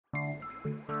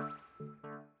This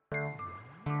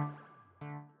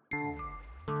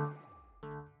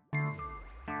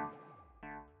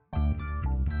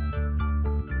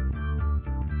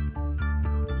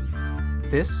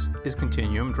is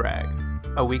Continuum Drag,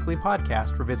 a weekly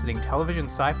podcast revisiting television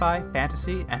sci-fi,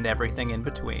 fantasy, and everything in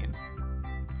between.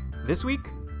 This week,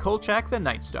 Kolchak the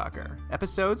Night Stalker,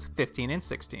 episodes 15 and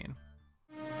 16.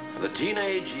 The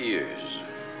teenage years,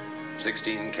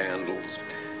 16 candles,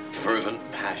 fervent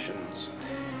passions,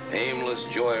 aimless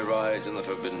joyrides, and the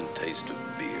forbidden taste of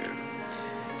beer.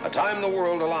 A time the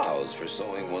world allows for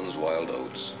sowing one's wild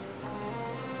oats.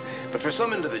 But for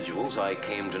some individuals I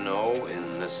came to know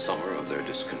in this summer of their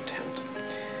discontent,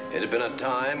 it had been a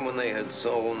time when they had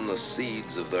sown the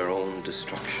seeds of their own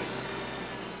destruction.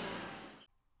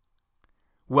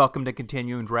 Welcome to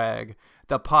Continuum Drag,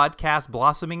 the podcast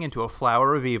blossoming into a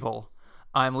flower of evil.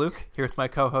 I'm Luke, here with my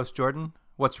co-host Jordan.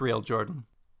 What's real, Jordan?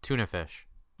 Tuna fish.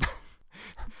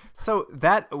 So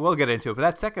that, we'll get into it, but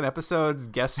that second episode's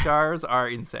guest stars are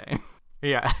insane.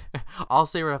 Yeah. I'll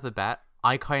say right off the bat,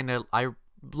 I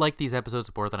like these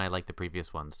episodes more than I like the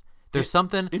previous ones. There's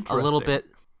something a little bit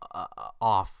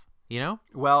off, you know?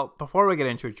 Well, before we get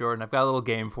into it, Jordan, I've got a little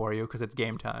game for you because it's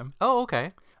game time. Oh, okay.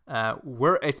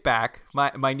 It's back.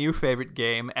 My new favorite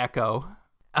game, Echo.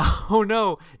 Oh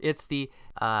no, it's the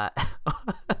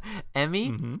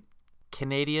Emmy,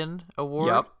 Canadian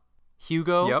Award, yep,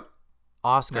 Hugo, yep,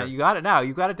 Oscar. Now you got it. Now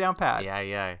you got it down pat.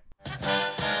 Yeah.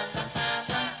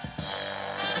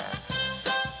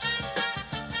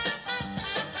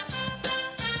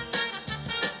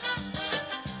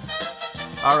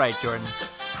 All right, Jordan.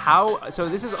 So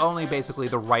this is only basically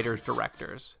the writers,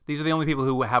 directors. These are the only people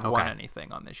who have won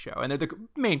anything on this show, and they're the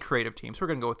main creative team. So we're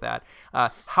gonna go with that.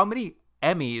 How many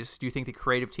Emmys do you think the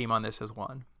creative team on this has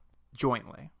won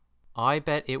jointly? I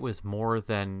bet it was more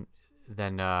than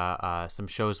some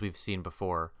shows we've seen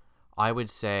before. I would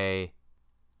say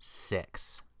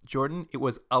 6. Jordan, it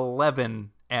was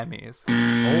 11 Emmys.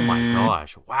 Oh my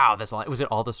gosh! Wow, that's a lot. Was it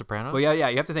all The Sopranos? Well, yeah.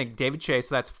 You have to think David Chase.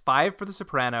 So that's 5 for The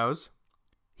Sopranos.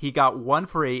 He got 1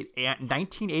 for a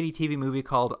 1980 TV movie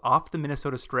called Off the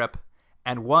Minnesota Strip,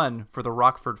 and 1 for The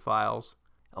Rockford Files.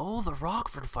 Oh, The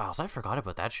Rockford Files. I forgot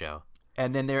about that show.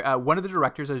 And then one of the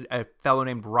directors, a fellow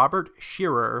named Robert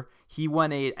Shearer, he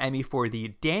won an Emmy for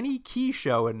The Danny Key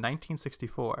Show in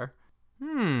 1964.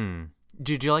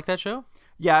 Did you like that show?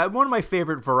 Yeah, one of my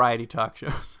favorite variety talk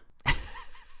shows.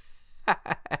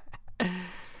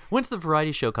 When's the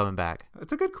variety show coming back?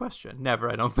 That's a good question. Never,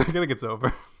 I don't think. I think it's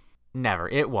over. Never.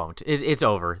 It won't. It's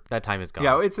over. That time is gone.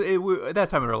 Yeah, that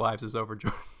time in our lives is over,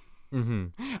 Jordan.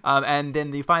 Mm-hmm. And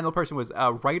then the final person was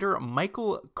writer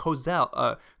Michael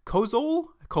Kozel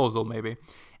maybe,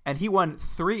 and he won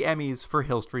 3 Emmys for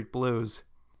Hill Street Blues.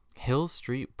 Hill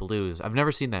Street Blues. I've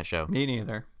never seen that show. Me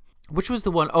neither. Which was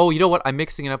the one? Oh, you know what? I'm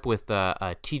mixing it up with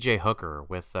T.J. Hooker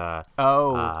with William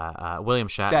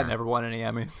Shatner. That never won any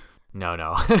Emmys. No.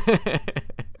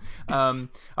 All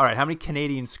right. How many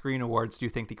Canadian Screen Awards do you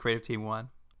think the creative team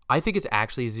won? I think it's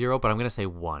actually 0, but I'm going to say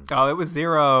 1. Oh, it was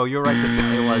 0. You're right this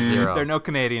time. It was 0. There are no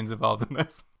Canadians involved in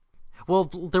this. Well,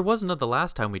 there wasn't the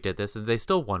last time we did this, and they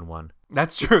still won 1.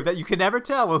 That's true. That you can never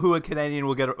tell who a Canadian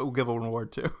will give an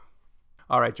award to.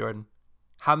 All right, Jordan.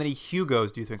 How many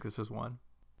Hugos do you think this was won?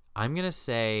 I'm going to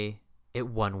say it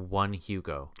won 1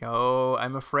 Hugo. Oh,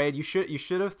 I'm afraid you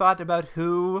should have thought about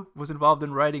who was involved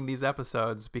in writing these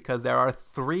episodes, because there are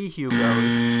 3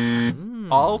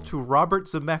 Hugos, all to Robert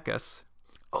Zemeckis.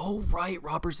 Oh, right,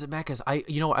 Robert Zemeckis.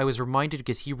 I was reminded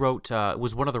because he wrote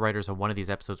was one of the writers on one of these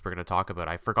episodes we're going to talk about.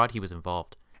 I forgot he was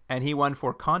involved. And he won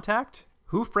for Contact,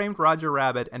 Who Framed Roger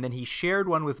Rabbit, and then he shared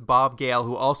one with Bob Gale,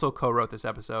 who also co-wrote this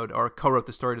episode, or co-wrote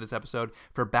the story to this episode,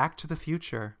 for Back to the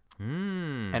Future.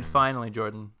 And finally,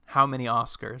 Jordan, how many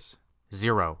Oscars?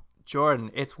 0.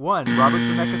 Jordan, it's 1. Robert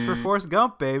Zemeckis for Forrest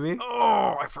Gump, baby.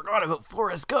 Oh, I forgot about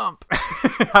Forrest Gump.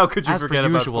 How could you forget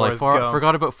about Forrest Gump? I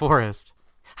forgot about Forrest.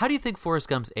 How do you think Forrest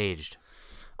Gump's aged?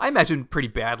 I imagine pretty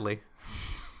badly.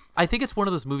 I think it's one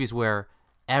of those movies where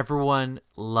everyone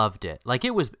loved it. Like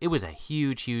it was a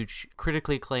huge,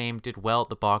 critically acclaimed, did well at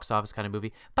the box office kind of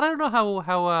movie. But I don't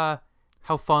know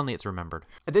how fondly it's remembered.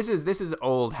 This is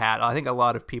old hat. I think a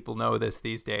lot of people know this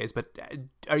these days. But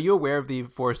are you aware of the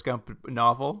Forrest Gump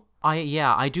novel?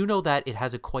 I do know that it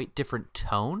has a quite different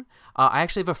tone. I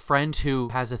actually have a friend who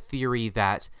has a theory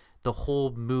that the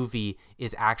whole movie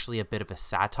is actually a bit of a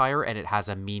satire and it has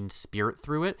a mean spirit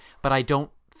through it, but I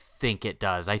don't think it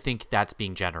does. I think that's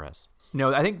being generous.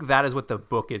 No, I think that is what the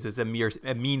book is a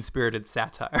mean-spirited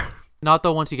satire. Not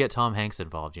though once you get Tom Hanks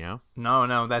involved, you know?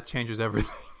 No, that changes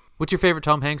everything. What's your favorite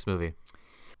Tom Hanks movie?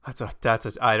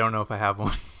 I don't know if I have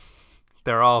one.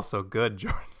 They're all so good,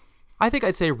 Jordan. I think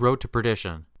I'd say Road to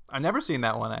Perdition. I've never seen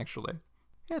that one, actually.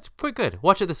 Yeah, it's pretty good.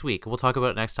 Watch it this week. We'll talk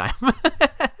about it next time.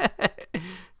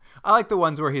 I like the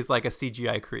ones where he's like a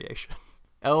CGI creation.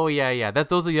 Oh, yeah.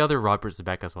 Those are the other Robert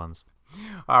Zemeckis ones.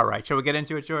 All right. Shall we get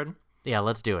into it, Jordan? Yeah,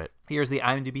 let's do it. Here's the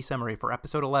IMDb summary for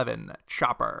episode 11,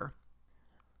 Chopper.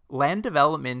 Land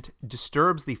development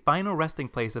disturbs the final resting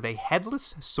place of a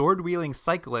headless, sword-wielding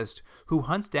cyclist who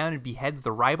hunts down and beheads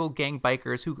the rival gang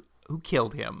bikers who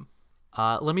killed him.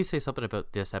 Let me say something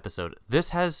about this episode. This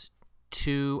has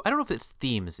two, I don't know if it's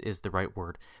themes is the right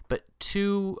word, but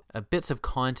two bits of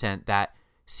content that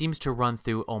seems to run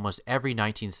through almost every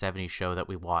 1970s show that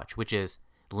we watch, which is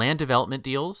land development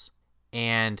deals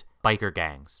and biker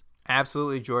gangs.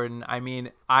 Absolutely, Jordan. I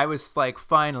mean, I was like,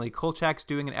 finally, Kolchak's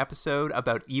doing an episode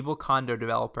about evil condo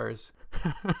developers.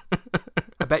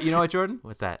 I bet, you know what, Jordan?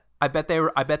 What's that? I bet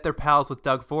they're pals with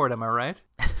Doug Ford. Am I right?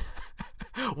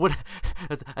 What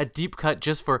a deep cut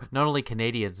just for not only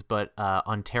Canadians but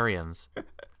Ontarians.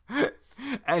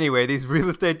 Anyway, these real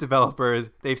estate developers,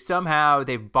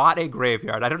 they've bought a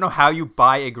graveyard. I don't know how you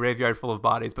buy a graveyard full of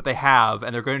bodies, but they have,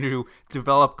 and they're going to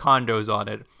develop condos on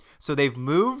it. So they've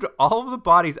moved all of the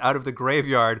bodies out of the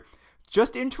graveyard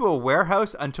just into a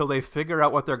warehouse until they figure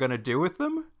out what they're going to do with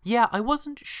them. Yeah, I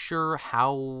wasn't sure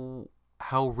how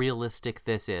realistic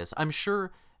this is. I'm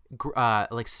sure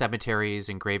like cemeteries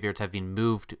and graveyards have been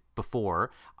moved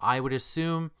before. I would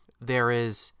assume there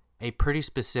is a pretty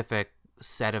specific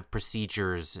set of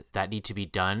procedures that need to be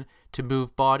done to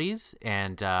move bodies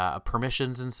and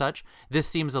permissions and such. This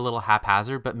seems a little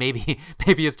haphazard, but maybe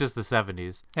it's just the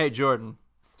 70s. Hey, Jordan.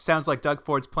 Sounds like Doug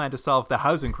Ford's plan to solve the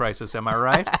housing crisis. Am I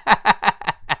right?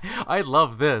 I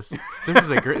love this. This is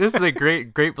a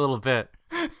great little bit.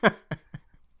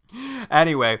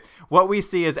 Anyway, what we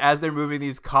see is as they're moving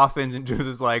these coffins into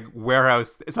this like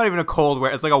warehouse, it's not even a cold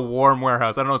warehouse, it's like a warm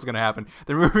warehouse. I don't know what's going to happen.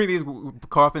 They're moving these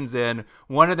coffins in.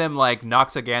 One of them like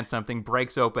knocks against something,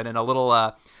 breaks open, and a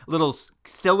little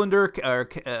cylinder, or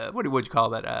what would you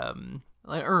call that? An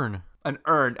urn. An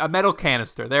urn, a metal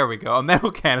canister. There we go. A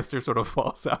metal canister sort of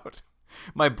falls out.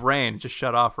 My brain just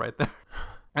shut off right there.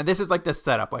 And this is like the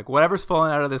setup. Like whatever's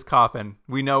falling out of this coffin,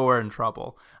 we know we're in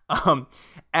trouble.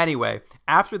 Anyway,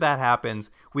 after that happens,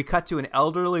 we cut to an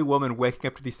elderly woman waking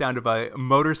up to the sound of a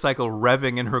motorcycle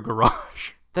revving in her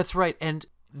garage. That's right. And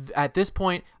at this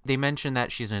point, they mention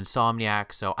that she's an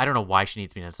insomniac. So I don't know why she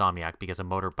needs to be an insomniac, because a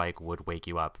motorbike would wake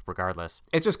you up regardless.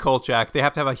 It's just Kolchak. They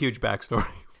have to have a huge backstory.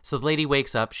 So the lady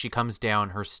wakes up, she comes down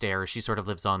her stairs, she sort of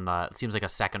lives on it seems like a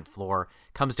second floor,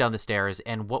 comes down the stairs,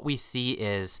 and what we see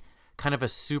is kind of a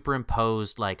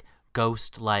superimposed, like,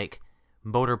 ghost-like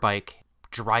motorbike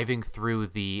driving through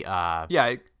the...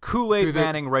 Kool-Aid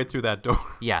vanning right through that door.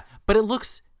 Yeah, but it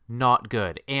looks not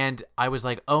good, and I was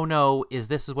like, oh no,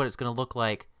 this is what it's going to look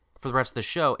like for the rest of the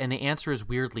show? And the answer is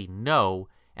weirdly no,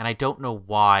 and I don't know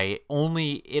why.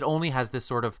 It only has this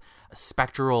sort of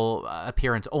spectral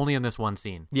appearance only in this one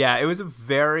scene. Yeah, it was a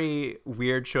very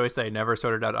weird choice that I never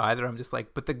sorted out either. I'm just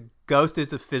like, but the ghost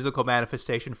is a physical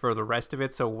manifestation for the rest of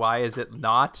it, so why is it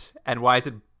not? And why is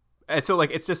it... And so,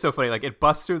 like, it's just so funny. Like, it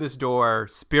busts through this door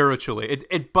spiritually.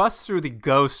 It busts through the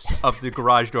ghost of the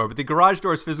garage door, but the garage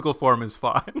door's physical form is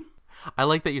fine. I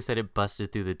like that you said it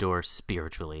busted through the door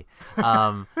spiritually.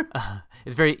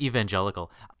 It's very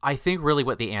evangelical. I think really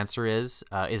what the answer is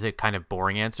a kind of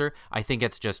boring answer. I think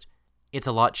it's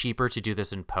a lot cheaper to do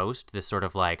this in post, this sort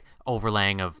of like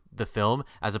overlaying of the film,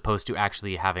 as opposed to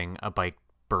actually having a bike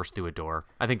burst through a door.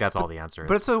 I think that's all the answer is.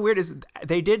 But it's so weird is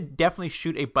they did definitely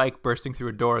shoot a bike bursting through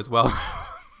a door as well.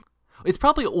 It's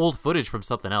probably old footage from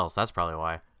something else. That's probably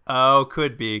why. Oh,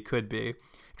 could be.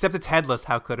 Except it's headless.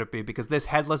 How could it be? Because this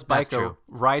headless biker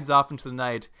rides off into the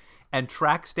night and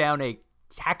tracks down a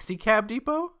taxi cab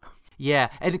depot. Yeah,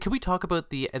 and can we talk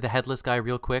about the headless guy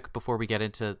real quick before we get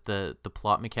into the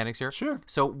plot mechanics here? Sure.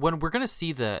 So when we're going to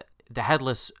see the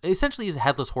headless, essentially he's a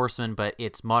headless horseman, but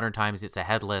it's modern times, it's a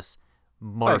headless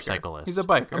motorcyclist. He's a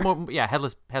biker.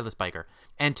 Headless biker.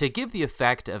 And to give the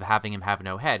effect of having him have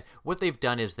no head, what they've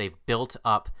done is they've built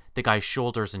up the guy's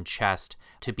shoulders and chest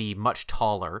to be much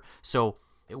taller. So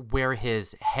where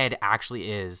his head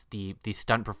actually is, the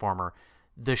stunt performer,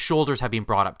 the shoulders have been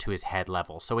brought up to his head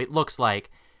level. So it looks like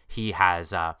he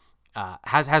has no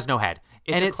head.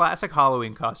 It's a classic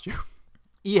Halloween costume.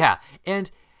 Yeah, and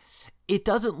it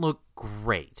doesn't look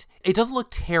great. It doesn't look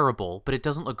terrible, but it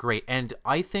doesn't look great. And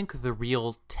I think the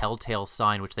real telltale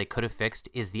sign, which they could have fixed,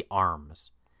 is the arms.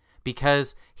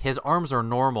 Because his arms are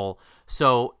normal,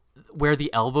 so where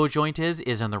the elbow joint is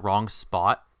in the wrong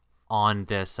spot on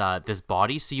this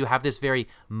body. So you have this very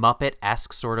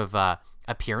Muppet-esque sort of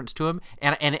appearance to him,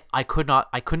 and I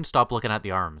couldn't stop looking at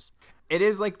the arms. It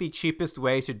is like the cheapest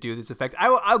way to do this effect.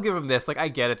 I'll give them this. Like, I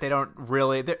get it. They don't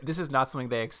really. This is not something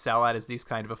they excel at, is these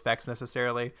kind of effects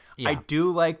necessarily. Yeah. I do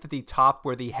like that the top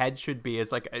where the head should be is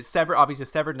like obviously a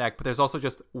severed neck, but there's also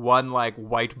just one like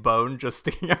white bone just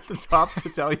sticking at the top to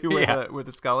tell you where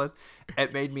the skull is.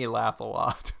 It made me laugh a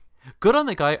lot. Good on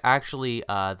the guy, actually,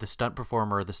 the stunt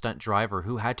performer, the stunt driver,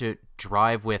 who had to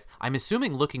drive with, I'm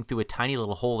assuming looking through a tiny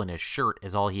little hole in his shirt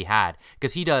is all he had,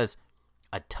 because he does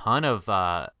a ton of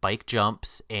bike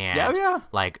jumps and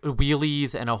like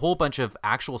wheelies and a whole bunch of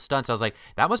actual stunts. I was like,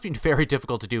 that must be very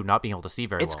difficult to do, not being able to see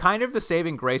very well. It's kind of the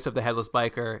saving grace of the Headless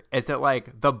Biker is that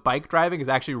like the bike driving is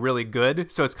actually really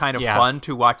good, so it's kind of fun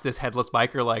to watch this Headless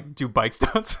Biker like do bike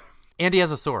stunts. And he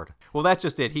has a sword. Well, that's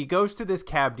just it. He goes to this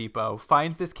cab depot,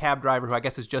 finds this cab driver who I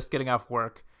guess is just getting off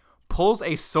work, pulls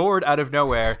a sword out of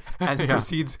nowhere, and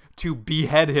proceeds to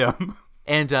behead him.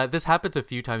 And this happens a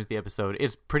few times in the episode.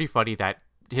 It's pretty funny that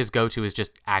his go-to is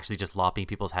just lopping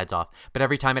people's heads off. But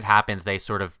every time it happens, they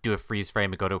sort of do a freeze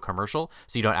frame and go to a commercial,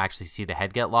 so you don't actually see the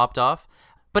head get lopped off.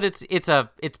 But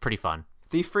it's pretty fun.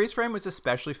 The freeze frame was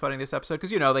especially funny this episode because,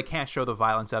 they can't show the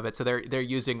violence of it, so they're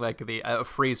using like the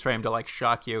freeze frame to like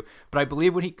shock you. But I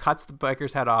believe when he cuts the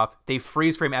biker's head off, they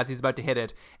freeze frame as he's about to hit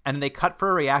it, and then they cut for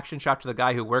a reaction shot to the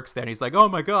guy who works there, and he's like, "Oh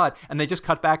my god!" And they just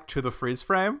cut back to the freeze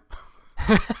frame.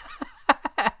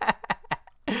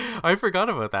 I forgot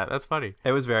about that. That's funny.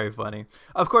 It was very funny.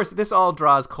 Of course, this all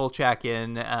draws Kolchak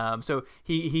in. So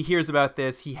he hears about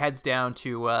this. He heads down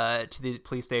to the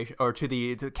police station or to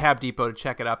the cab depot to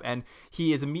check it up, and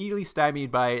he is immediately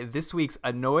stymied by this week's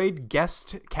annoyed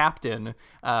guest captain,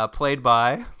 played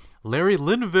by Larry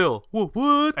Linville.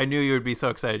 What? I knew you would be so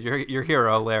excited. Your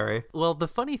hero, Larry. Well, the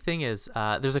funny thing is,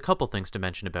 there's a couple things to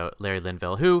mention about Larry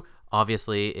Linville, who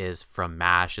obviously is from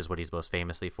MASH, is what he's most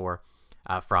famously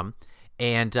from.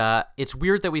 And it's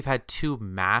weird that we've had two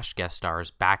MASH guest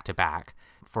stars back to back,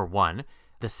 for one.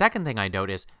 The second thing I note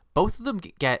is both of them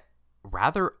get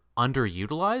rather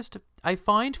underutilized, I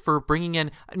find, for bringing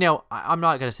in... Now, I'm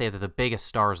not going to say they're the biggest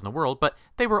stars in the world, but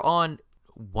they were on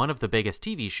one of the biggest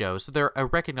TV shows, so they're a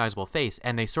recognizable face,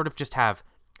 and they sort of just have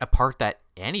a part that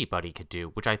anybody could do,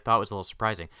 which I thought was a little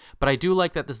surprising. But I do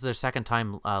like that this is their second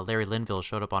time Larry Linville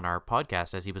showed up on our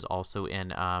podcast, as he was also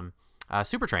in...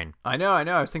 Super Train. I know.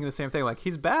 I was thinking the same thing. Like,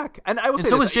 he's back. And I will say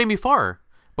so was Jamie Farr,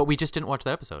 but we just didn't watch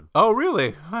that episode. Oh,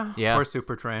 really? Yeah. Or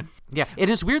Super Train. Yeah. And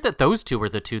it's weird that those two were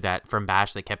the two that from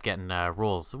MASH that kept getting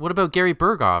roles. What about Gary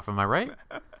Berghoff? Am I right?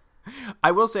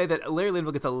 I will say that Larry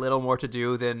Linville gets a little more to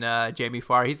do than Jamie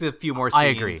Farr. He's a few more scenes. I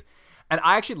agree. And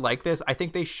I actually like this. I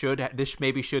think this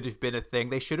maybe should have been a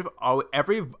thing. They should have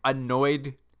every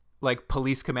annoyed like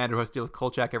police commander who has to deal with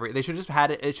Kolchak they should have just had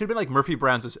it. It should have been like Murphy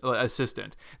Brown's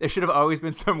assistant. There should have always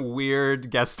been some weird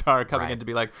guest star coming in to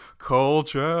be like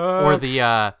Kolchak, or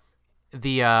the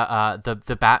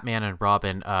Batman and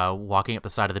Robin walking up the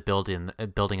side of the building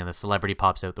and the celebrity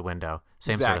pops out the window.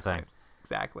 Same sort of thing.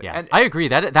 Exactly. Yeah, and I agree.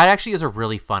 That actually is a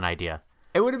really fun idea.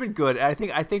 It would have been good. I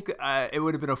think it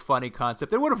would have been a funny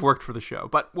concept. It would have worked for the show,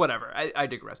 but whatever. I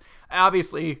digress.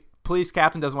 Obviously, police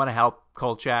captain doesn't want to help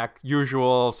Kolchak.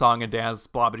 Usual song and dance,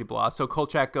 blah, blah, blah. So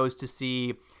Kolchak goes to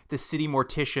see the city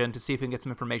mortician to see if he can get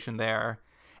some information there.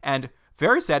 And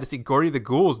very sad to see Gordy the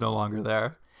Ghoul is no longer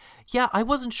there. Yeah, I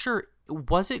wasn't sure.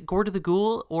 Was it Gordy the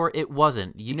Ghoul or it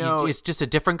wasn't? It's just a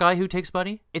different guy who takes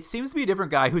money? It seems to be a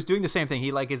different guy who's doing the same thing. He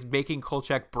is making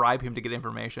Kolchak bribe him to get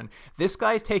information. This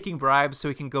guy's taking bribes so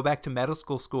he can go back to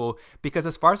medical school because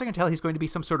as far as I can tell, he's going to be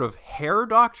some sort of hair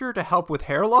doctor to help with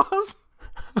hair loss.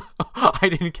 I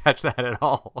didn't catch that at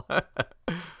all.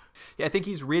 Yeah, I think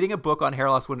he's reading a book on hair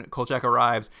loss when Kolchak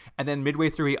arrives, and then midway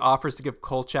through he offers to give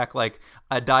Kolchak like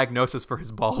a diagnosis for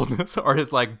his baldness or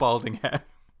his like balding head.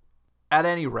 At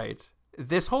any rate,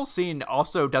 this whole scene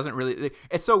also doesn't really...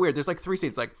 It's so weird. There's like three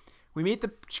scenes. Like, we meet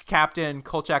the captain.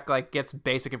 Kolchak like gets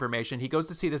basic information. He goes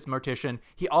to see this mortician.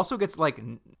 He also gets like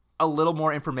a little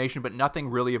more information, but nothing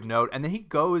really of note. And then he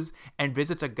goes and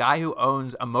visits a guy who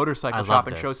owns a motorcycle shop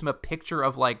and shows him a picture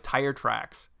of like tire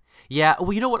tracks. Yeah,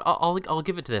 well, you know what? I'll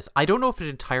give it to this. I don't know if it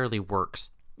entirely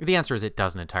works. The answer is it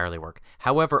doesn't entirely work.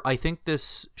 However, I think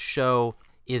this show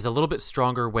is a little bit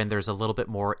stronger when there's a little bit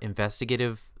more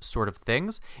investigative sort of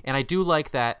things. And I do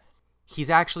like that he's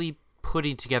actually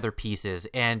putting together pieces,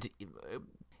 and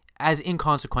as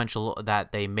inconsequential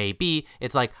that they may be,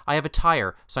 it's like, I have a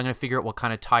tire, so I'm going to figure out what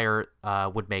kind of tire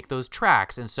would make those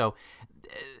tracks. And so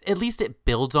at least it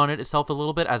builds on itself a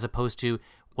little bit, as opposed to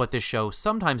what this show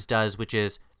sometimes does, which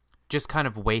is just kind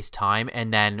of waste time,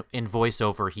 and then in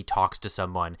voiceover he talks to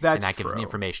someone and that gives him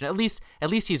information. At least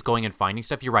he's going and finding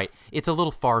stuff. You're right. It's a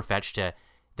little far-fetched to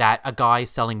that a guy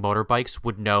selling motorbikes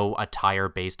would know a tire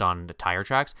based on the tire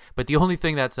tracks. But the only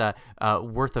thing that's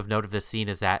worth of note of this scene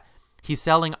is that he's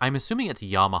selling, I'm assuming it's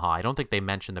Yamaha. I don't think they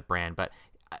mention the brand, but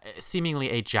seemingly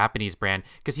a Japanese brand,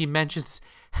 because he mentions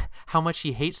how much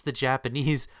he hates the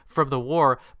Japanese from the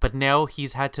war, but now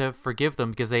he's had to forgive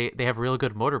them because they have real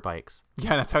good motorbikes.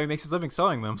 Yeah, that's how he makes his living,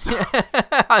 selling them. So.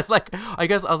 I was like,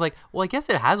 well, I guess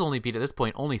it has only been at this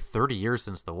point only 30 years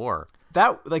since the war.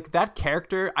 That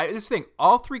character, I just think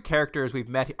all three characters we've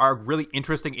met are really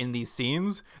interesting in these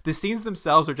scenes. The scenes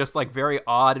themselves are just like very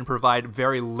odd and provide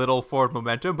very little forward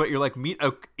momentum, but you're like, meet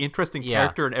a interesting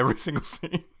character in every single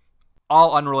scene.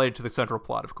 All unrelated to the central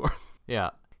plot, of course.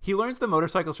 Yeah. He learns the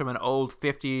motorcycles from an old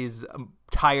 50s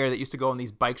tire that used to go on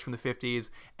these bikes from the 50s,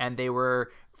 and they were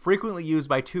frequently used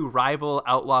by two rival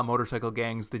outlaw motorcycle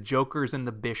gangs, the Jokers and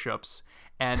the Bishops.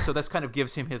 And so this kind of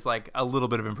gives him his, like, a little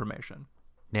bit of information.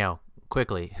 Now,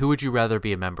 quickly, who would you rather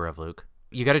be a member of, Luke?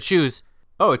 You got to choose.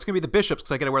 Oh, it's going to be the Bishops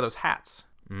because I got to wear those hats.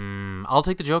 I'll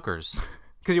take the Jokers.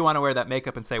 Because you want to wear that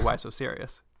makeup and say, why so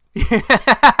serious?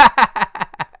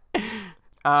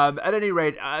 At any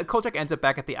rate, Kolchak ends up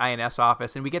back at the INS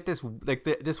office, and we get this, like,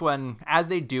 this one, as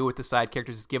they do with the side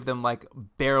characters, just give them, like,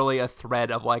 barely a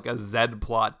thread of, like, a Z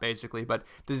plot, basically. But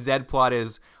the Z plot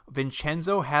is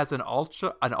Vincenzo has an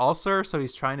ulcer, so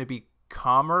he's trying to be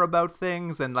calmer about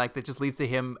things, and, like, that just leads to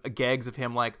him, gags of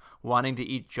him, like, wanting to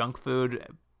eat junk food,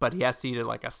 but he has to eat,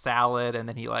 like, a salad, and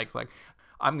then he likes, like,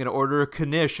 I'm going to order a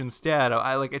knish instead.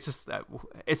 It's just,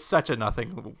 it's such a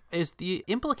nothing. Is the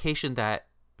implication that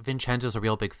Vincenzo's a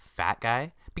real big fat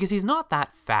guy? Because he's not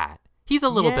that fat. He's a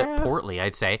little bit portly,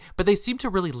 I'd say, but they seem to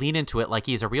really lean into it like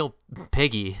he's a real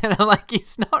piggy. And I'm like,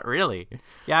 he's not really.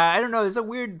 Yeah, I don't know. There's a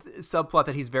weird subplot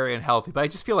that he's very unhealthy, but I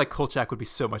just feel like Kolchak would be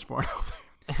so much more unhealthy.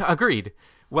 Agreed.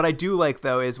 What I do like,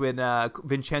 though, is when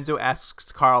Vincenzo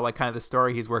asks Carl, like, kind of the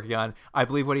story he's working on, I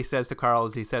believe what he says to Carl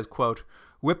is he says, quote,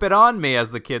 "Whip it on me," as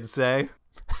the kids say.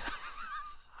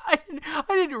 I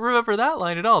didn't remember that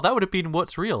line at all. That would have been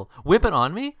what's real. Whip it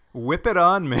on me? Whip it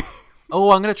on me.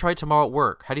 Oh, I'm going to try it tomorrow at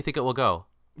work. How do you think it will go?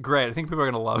 Great. I think people are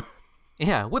going to love it.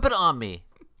 Yeah, whip it on me.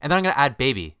 And then I'm going to add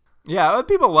baby. Yeah,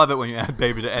 people love it when you add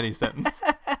baby to any sentence.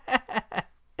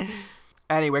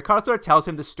 Anyway, Carl sort of tells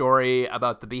him the story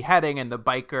about the beheading and the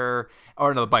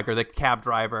the cab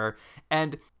driver.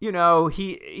 And, you know,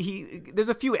 he there's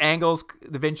a few angles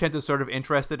that Vincenzo's sort of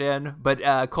interested in, but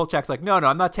Kolchak's like, no,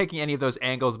 I'm not taking any of those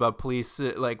angles about police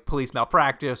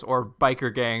malpractice or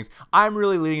biker gangs. I'm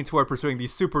really leaning toward pursuing the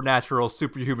supernatural,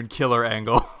 superhuman killer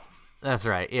angle. That's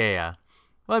right. Yeah.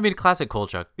 Well, I mean, classic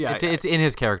Kolchak. Yeah, it's in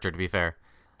his character, to be fair.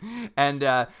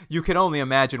 And you can only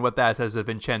imagine what that says to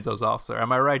Vincenzo's ulcer.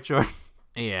 Am I right, Jordan?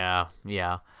 Yeah.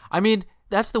 I mean,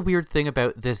 that's the weird thing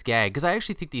about this gag, because I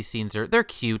actually think these scenes they're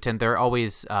cute, and they're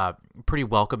always pretty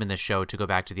welcome in the show to go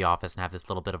back to the office and have this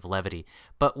little bit of levity.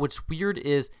 But what's weird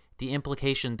is the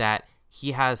implication that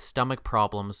he has stomach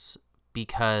problems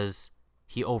because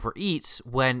he overeats,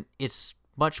 when it's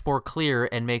much more clear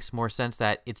and makes more sense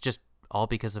that it's just all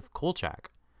because of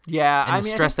Kolchak. Yeah, and the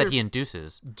stress that he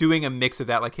induces. Doing a mix of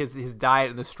that, like his diet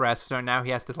and the stress. So now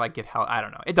he has to like get help. I don't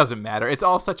know. It doesn't matter. It's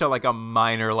all such a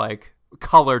minor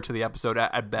color to the episode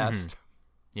at best. Mm-hmm.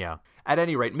 Yeah. At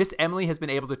any rate, Miss Emily has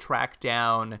been able to track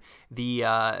down the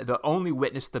only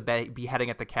witness to the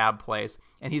beheading at the cab place,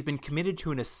 and he's been committed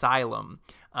to an asylum.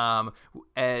 In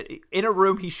a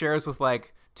room he shares with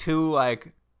two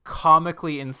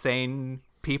comically insane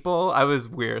people. I was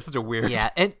weird. Such a weird.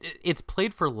 Yeah, and it's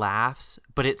played for laughs,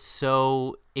 but it's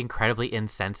so incredibly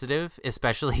insensitive,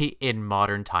 especially in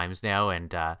modern times now,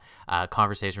 and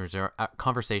conversations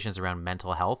around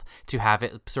mental health, to have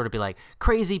it sort of be like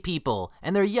crazy people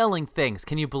and they're yelling things.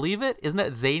 Can you believe it? Isn't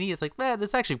that zany? It's like, man,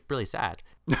 that's actually really sad.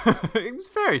 It was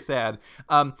very sad.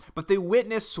 But the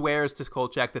witness swears to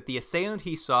Kolchak that the assailant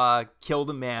he saw killed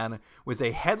a man was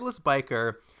a headless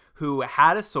biker who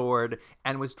had a sword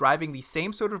and was driving the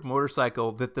same sort of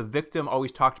motorcycle that the victim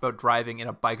always talked about driving in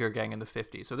a biker gang in the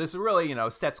 50s. So this really,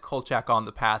 sets Kolchak on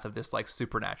the path of this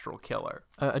supernatural killer.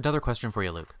 Another question for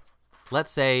you, Luke. Let's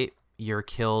say you're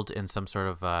killed in some sort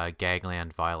of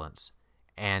gangland violence,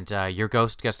 and your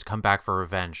ghost gets to come back for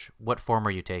revenge. What form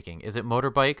are you taking? Is it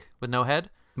motorbike with no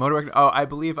head? Motorbike? Oh, I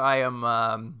believe I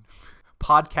am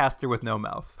podcaster with no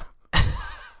mouth.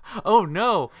 Oh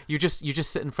no! You just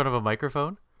sit in front of a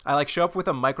microphone? I show up with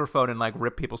a microphone and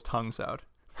rip people's tongues out.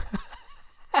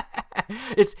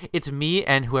 It's me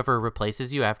and whoever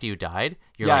replaces you after you died.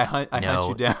 I hunt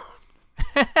you down.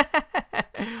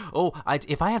 Oh,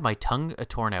 if I had my tongue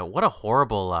torn out, what a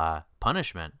horrible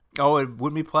punishment. Oh, it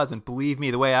wouldn't be pleasant. Believe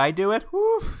me, the way I do it,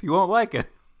 whew, you won't like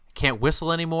it. Can't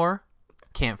whistle anymore.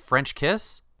 Can't French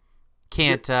kiss.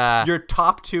 can't your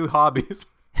top two hobbies.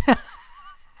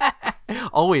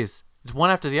 always. It's one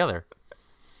after the other.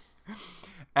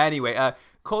 Anyway,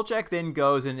 Kolchak then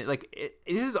goes and this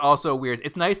is also weird.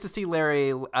 It's nice to see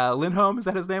Larry Lindholm. Is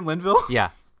that his name? Linville? Yeah,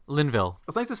 Linville.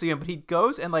 It's nice to see him, but he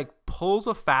goes and pulls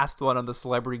a fast one on the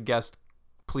celebrity guest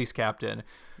police captain.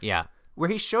 Yeah. Where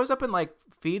he shows up and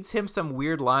feeds him some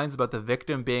weird lines about the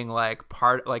victim being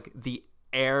the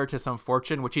heir to some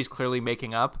fortune, which he's clearly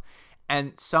making up.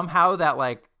 And somehow that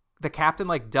the captain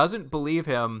doesn't believe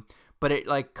him, but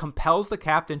it compels the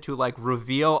captain to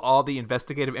reveal all the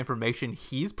investigative information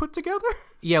he's put together.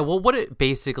 Yeah, well, what it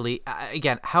basically,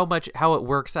 again, how it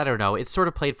works, I don't know. It's sort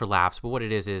of played for laughs, but what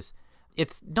it is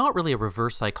it's not really a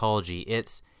reverse psychology.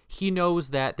 It's he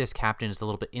knows that this captain is a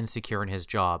little bit insecure in his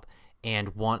job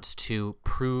and wants to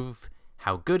prove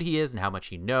how good he is and how much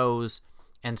he knows.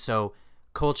 And so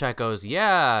Kolchak goes,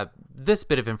 yeah, this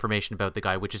bit of information about the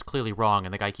guy, which is clearly wrong.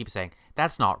 And the guy keeps saying,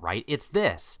 that's not right. It's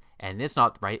this. And it's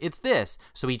not right. It's this.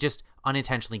 So he just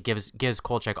unintentionally gives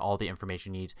Kolchak all the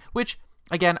information he needs, which,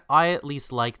 again, I at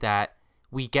least like that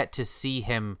we get to see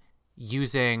him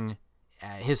using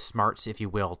his smarts, if you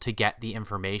will, to get the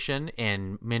information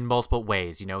in multiple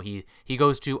ways. You know, he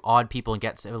goes to odd people and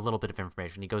gets a little bit of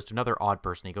information. He goes to another odd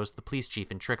person. He goes to the police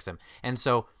chief and tricks him. And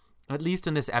so at least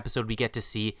in this episode, we get to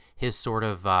see his sort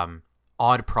of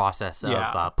odd process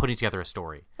of putting together a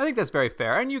story. I think that's very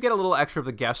fair. And you get a little extra of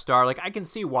the guest star. I can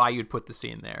see why you'd put the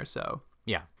scene there. So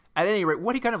yeah. At any rate,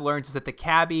 what he kind of learns is that the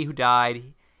cabbie who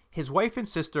died, his wife and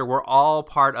sister were all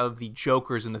part of the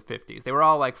Jokers in the 50s. They were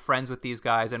all friends with these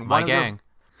guys. And my gang.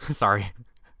 Sorry.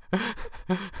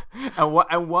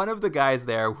 and one of the guys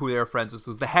there who they were friends with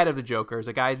was the head of the Jokers,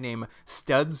 a guy named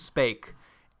Studs Spake.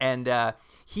 And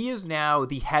he is now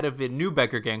the head of a new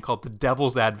biker gang called the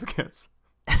Devil's Advocates.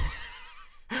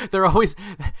 They're always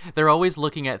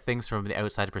looking at things from the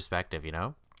outside perspective, you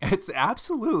know? It's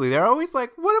absolutely. They're always what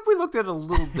if we looked at it a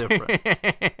little different?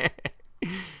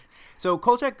 So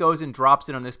Kolchak goes and drops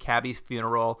in on this cabbie's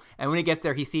funeral, and when he gets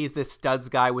there, he sees this Studs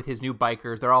guy with his new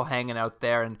bikers. They're all hanging out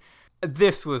there, and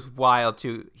this was wild,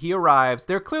 too. He arrives.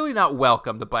 They're clearly not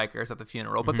welcome, the bikers, at the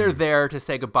funeral, but they're there to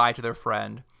say goodbye to their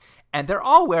friend, and they're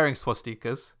all wearing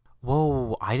swastikas.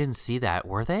 Whoa, I didn't see that.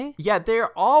 Were they? Yeah,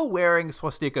 they're all wearing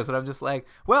swastikas, and I'm just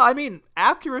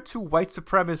accurate to white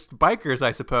supremacist bikers,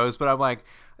 I suppose, but I'm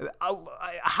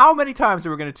how many times are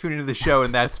we going to tune into the show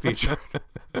and that's featured?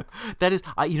 That is,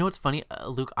 you know what's funny,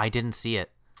 Luke? I didn't see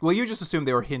it. Well, you just assumed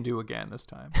they were Hindu again this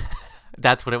time.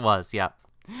 That's what it was, yeah.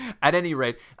 At any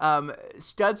rate,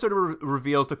 Stud sort of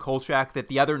reveals to Kolchak that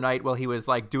the other night while he was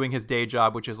doing his day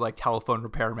job, which is telephone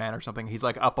repairman or something, he's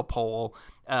up a pole,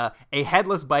 a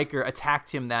headless biker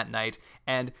attacked him that night.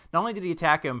 And not only did he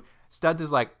attack him, Studs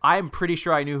is I'm pretty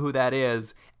sure I knew who that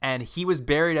is. And he was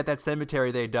buried at that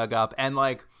cemetery they dug up. And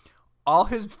all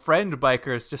his friend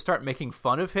bikers just start making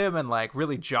fun of him and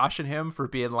really joshing him for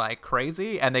being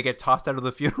crazy. And they get tossed out of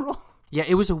the funeral. Yeah,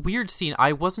 it was a weird scene.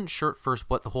 I wasn't sure at first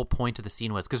what the whole point of the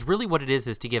scene was, because really what it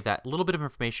is to give that little bit of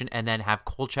information and then have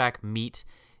Kolchak meet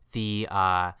the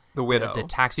widow, the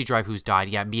taxi driver who's died.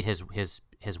 Yeah, meet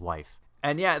his wife.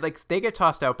 And yeah, they get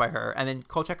tossed out by her, and then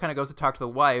Kolchak kind of goes to talk to the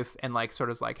wife and sort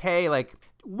of hey,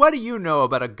 what do you know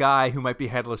about a guy who might be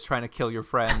headless trying to kill your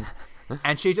friends?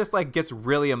 And she just gets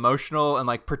really emotional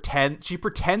and pretends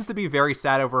to be very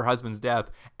sad over her husband's death,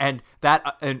 and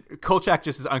Kolchak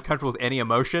just is uncomfortable with any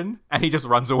emotion, and he just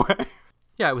runs away.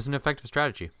 Yeah, it was an effective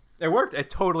strategy. It worked.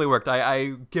 It totally worked.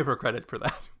 I give her credit for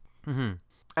that. Mm-hmm.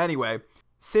 Anyway,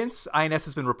 since INS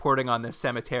has been reporting on this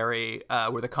cemetery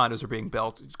where the condos are being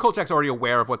built, Kolchak's already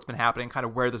aware of what's been happening, kind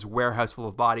of where this warehouse full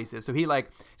of bodies is. So he's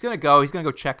gonna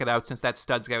go check it out since that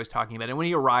Studs guy was talking about it. And when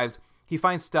he arrives, he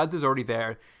finds Studs is already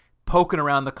there, poking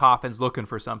around the coffins looking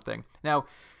for something. Now,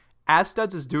 as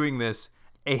Studs is doing this,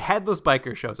 a headless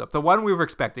biker shows up, the one we were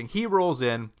expecting. He rolls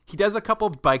in, he does a couple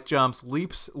bike jumps,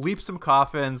 leaps some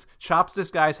coffins, chops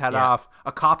this guy's head off.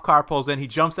 A cop car pulls in, he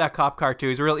jumps that cop car too.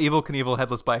 He's a real Evel Knievel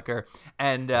headless biker,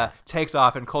 and takes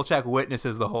off, and Kolchak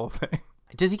witnesses the whole thing.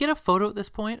 Does he get a photo at this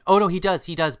point? Oh no, he does,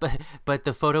 but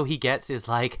the photo he gets is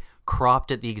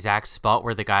cropped at the exact spot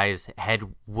where the guy's head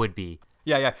would be.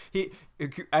 Yeah.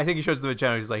 I think he shows them a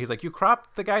general. He's like, you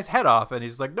cropped the guy's head off, and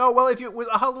he's like, no. Well, if it was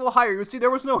a little higher, you would see there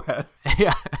was no head.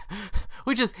 Yeah,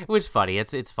 which is funny.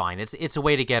 It's fine. It's a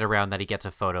way to get around that he gets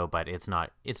a photo, but it's not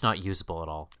usable at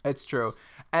all. It's true.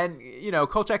 And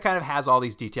Kolchak kind of has all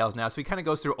these details now, so he kind of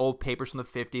goes through old papers from the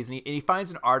 50s, and he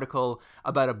finds an article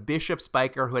about a bishop's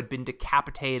biker who had been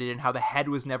decapitated and how the head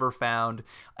was never found.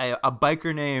 A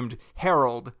biker named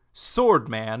Harold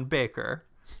Swordman Baker.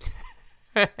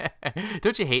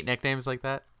 Don't you hate nicknames like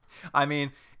that? I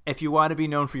mean, if you want to be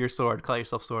known for your sword, call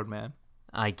yourself Swordman.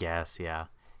 I guess, yeah.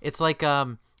 It's like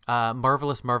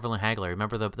Marvelous Marvelin Hagler.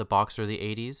 Remember the boxer of the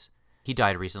 80s? He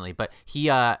died recently, but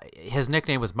his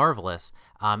nickname was Marvelous,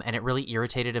 and it really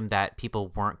irritated him that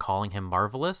people weren't calling him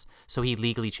Marvelous, so he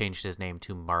legally changed his name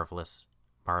to Marvelous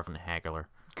Marvin Hagler.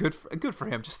 Good for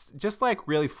him. Just like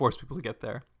really force people to get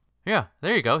there. Yeah,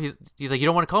 there you go. He's like, you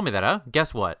don't want to call me that, huh?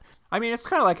 Guess what? I mean, it's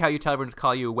kind of like how you tell everyone to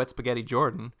call you Wet Spaghetti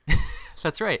Jordan.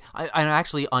 That's right. I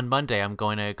actually, on Monday, I'm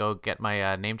going to go get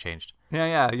my name changed.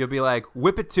 Yeah. You'll be like,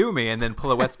 whip it to me, and then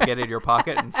pull a wet spaghetti out of your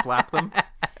pocket and slap them.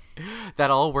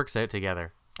 That all works out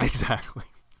together. Exactly.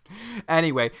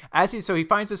 Anyway, he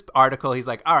finds this article. He's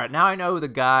like, all right, now I know the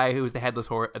guy who's the headless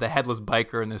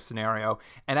biker in this scenario.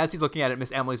 And as he's looking at it,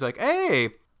 Miss Emily's like, hey,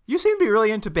 you seem to be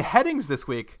really into beheadings this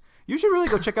week. You should really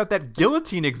go check out that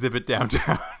guillotine exhibit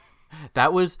downtown.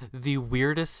 That was the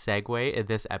weirdest segue in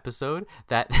this episode.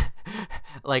 That,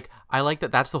 like, I like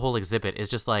that. That's the whole exhibit. Is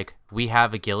just like, we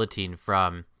have a guillotine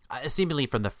from seemingly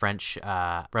from the French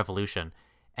Revolution,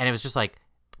 and it was just like,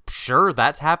 sure,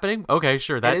 that's happening. Okay,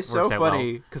 sure, that works out well. It is so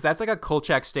funny because that's like a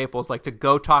Kolchak staple, like to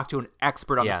go talk to an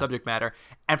expert on the subject matter.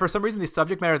 And for some reason, the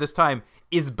subject matter this time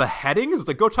is beheadings. It's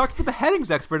like, go talk to the beheadings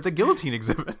expert at the guillotine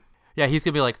exhibit. Yeah, he's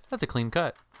gonna be like, that's a clean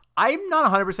cut. I'm not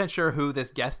 100% sure who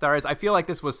this guest star is. I feel like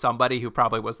this was somebody who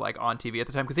probably was like on TV at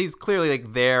the time because he's clearly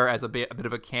like there as a bit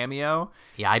of a cameo.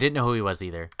 Yeah, I didn't know who he was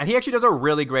either. And he actually does a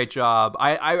really great job.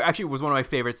 I actually was one of my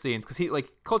favorite scenes because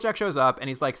Kolchak shows up and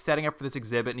he's like setting up for this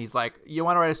exhibit and he's like, you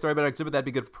want to write a story about an exhibit? That'd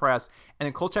be good for press. And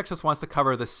then Kolchak just wants to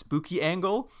cover the spooky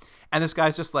angle. And this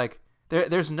guy's just like,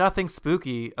 there's nothing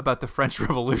spooky about the French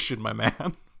Revolution, my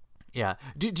man. Yeah.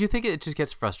 Do you think it just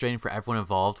gets frustrating for everyone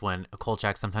involved when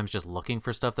Kolchak's sometimes just looking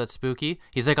for stuff that's spooky?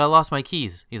 He's like, I lost my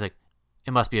keys. He's like,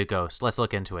 it must be a ghost. Let's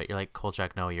look into it. You're like,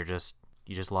 Kolchak, no, you just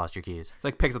lost your keys.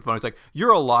 Like picks up the phone. He's like,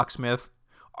 you're a locksmith.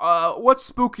 What's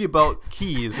spooky about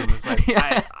keys? And it's like,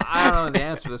 yeah. I don't know the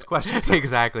answer to this question.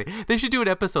 Exactly. They should do an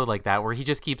episode like that where he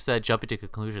just keeps jumping to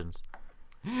conclusions.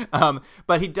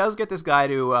 But he does get this guy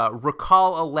to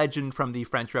recall a legend from the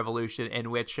French Revolution in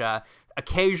which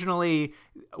occasionally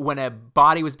when a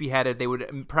body was beheaded, they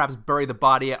would perhaps bury the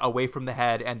body away from the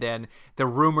head, and then the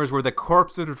rumors were the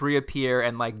corpses would reappear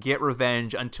and like get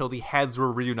revenge until the heads were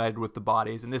reunited with the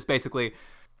bodies. And this basically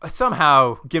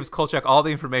somehow gives Kolchak all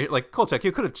the information. Like, Kolchak,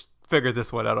 you could have figured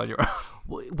this one out on your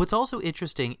own. What's also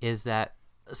interesting is that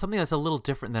something that's a little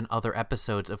different than other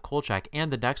episodes of Kolchak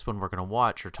and the next one we're going to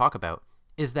watch or talk about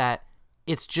is that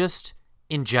it's just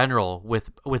in general with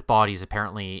bodies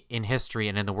apparently in history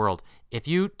and in the world. If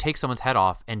you take someone's head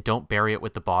off and don't bury it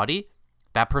with the body,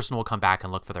 that person will come back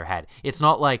and look for their head. It's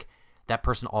not like that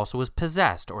person also was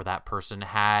possessed or that person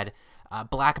had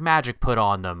black magic put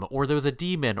on them or there was a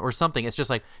demon or something. It's just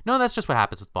like, no, that's just what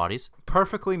happens with bodies.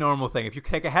 Perfectly normal thing. If you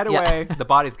take a head away, the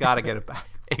body's got to get it back.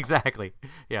 Exactly.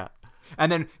 Yeah. And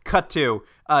then cut to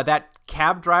that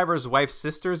cab driver's wife's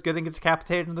sister is getting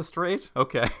decapitated in the street.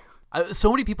 Okay.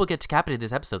 So many people get decapitated in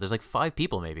this episode. There's like 5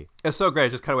 people maybe. It's so great.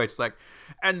 It just cut away. It's like,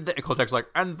 and Kolchak's like,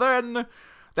 and then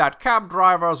that cab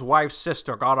driver's wife's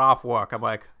sister got off work. I'm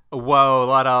like, whoa, a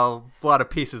lot of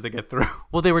pieces to get through.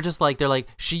 Well, they were just like, they're like,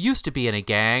 she used to be in a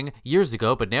gang years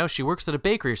ago, but now she works at a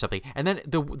bakery or something. And then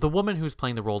the woman who's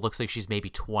playing the role looks like she's maybe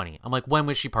 20. I'm like, when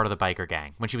was she part of the biker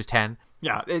gang? When she was 10?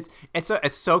 Yeah,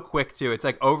 it's so quick too. It's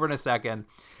like over in a second.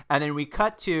 And then we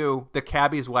cut to the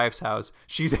cabbie's wife's house.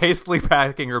 She's hastily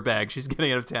packing her bag. She's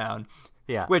getting out of town.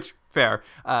 Yeah. Which, fair.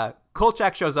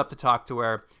 Kolchak shows up to talk to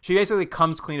her. She basically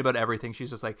comes clean about everything.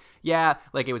 She's just like, yeah,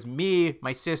 like it was me,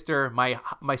 my sister,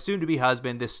 my soon-to-be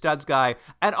husband, this studs guy.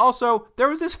 And also, there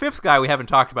was this 5th guy we haven't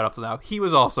talked about up till now. He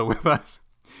was also with us.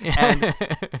 And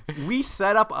we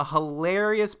set up a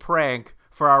hilarious prank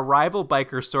for our rival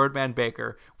biker, Swordman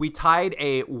Baker. We tied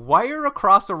a wire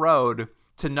across the road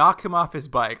to knock him off his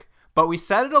bike, but we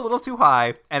set it a little too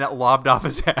high, and it lobbed off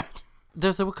his head.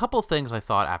 There's a couple of things I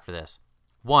thought after this.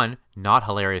 One, not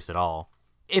hilarious at all.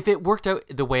 If it worked out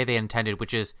the way they intended,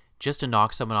 which is just to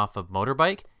knock someone off a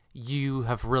motorbike, you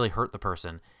have really hurt the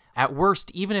person. At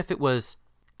worst, even if it was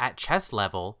at chest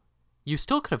level, you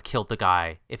still could have killed the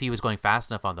guy if he was going fast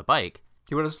enough on the bike.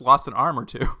 He would have just lost an arm or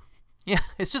two. Yeah,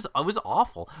 it was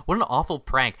awful. What an awful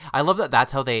prank. I love that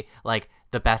that's how they, like,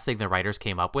 the best thing the writers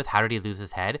came up with. How did he lose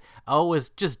his head? Oh, it was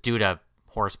just due to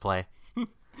horseplay.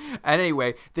 And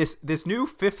anyway, this new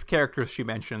 5th character she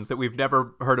mentions that we've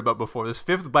never heard about before, this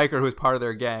 5th biker who is part of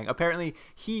their gang, apparently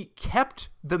he kept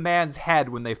the man's head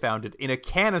when they found it in a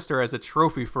canister as a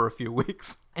trophy for a few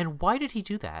weeks. And why did he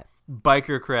do that?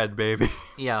 Biker cred, baby.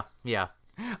 Yeah.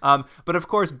 But of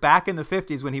course, back in the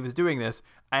 50s when he was doing this,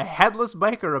 a headless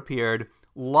biker appeared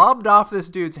lobbed off this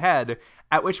dude's head,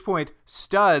 at which point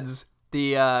Studs,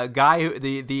 the guy,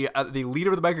 the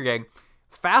leader of the biker gang,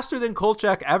 faster than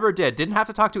Kolchak ever didn't have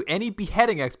to talk to any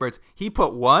beheading experts. He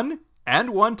put one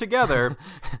and one together,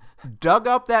 dug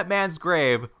up that man's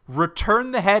grave,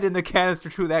 returned the head in the canister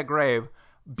to that grave,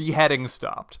 beheading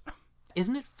stopped.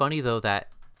 Isn't it funny, though, that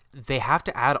they have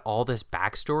to add all this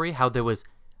backstory, how there was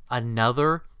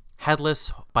another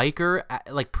headless biker,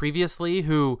 like, previously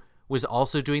who was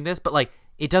also doing this, but, like,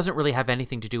 it doesn't really have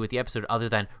anything to do with the episode other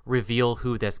than reveal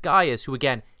who this guy is, who,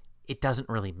 again, it doesn't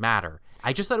really matter.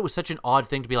 I just thought it was such an odd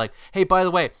thing to be like, hey, by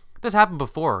the way, this happened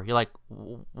before. You're like,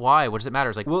 why? What does it matter?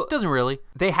 It's like, well, it doesn't really.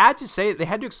 They had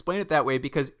to explain it that way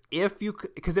because if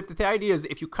the idea is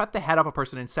if you cut the head off a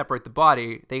person and separate the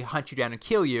body, they hunt you down and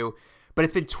kill you. But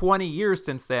it's been 20 years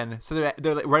since then. So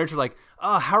the writers are like,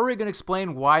 oh, how are we going to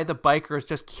explain why the biker is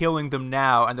just killing them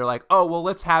now? And they're like, oh, well,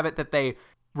 let's have it that they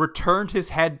returned his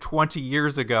head 20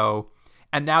 years ago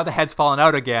and now the head's fallen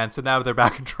out again. So now they're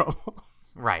back in trouble.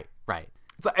 Right.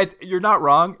 It's you're not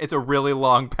wrong. It's a really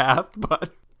long path,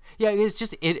 but yeah, it's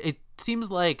just, it seems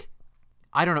like,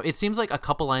 I don't know. It seems like a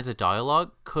couple lines of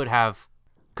dialogue could have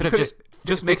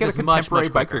just make it a contemporary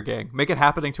biker gang. Make it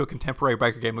happening to a contemporary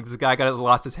biker gang. Like this guy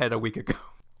lost his head a week ago.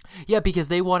 Yeah, because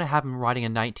they want to have him riding a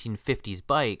 1950s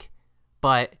bike,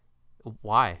 but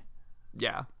why?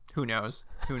 Yeah, who knows?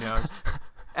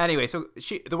 Anyway, so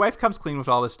the wife comes clean with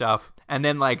all this stuff, and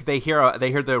then like they hear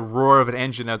the roar of an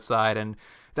engine outside, and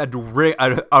that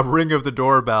a ring of the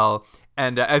doorbell,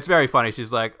 and it's very funny.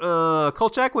 She's like,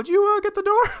 Kolchak, would you get the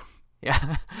door?"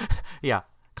 Yeah.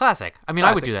 Classic. I mean,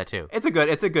 I would do that too. It's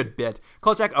a good bit.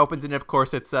 Kolchak opens, and of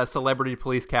course, it's celebrity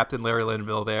police captain Larry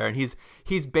Linville there, and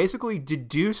he's basically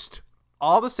deduced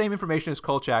all the same information as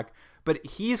Kolchak, but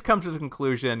he's come to the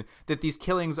conclusion that these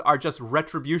killings are just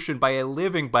retribution by a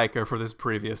living biker for this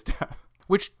previous death.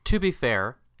 Which, to be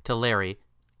fair to Larry,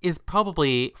 is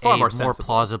probably far more sensible.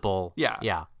 Plausible.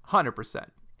 Yeah, 100%.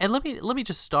 And let me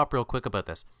just stop real quick about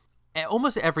this.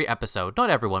 Almost every episode, not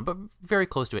everyone, but very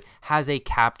close to it, has a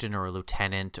captain or a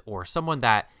lieutenant or someone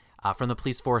that from the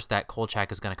police force that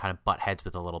Kolchak is going to kind of butt heads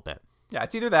with a little bit. Yeah,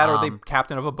 it's either that or the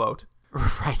captain of a boat.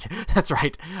 Right, that's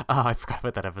right. I forgot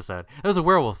about that episode. That was a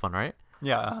werewolf one, right?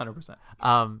 Yeah,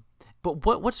 100%.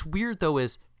 But what's weird though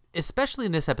is, especially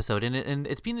in this episode, and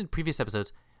it's been in previous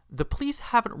episodes, the police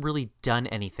haven't really done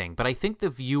anything. But I think the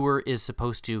viewer is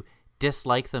supposed to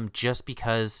dislike them just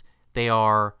because they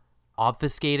are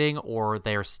obfuscating or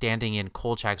they're standing in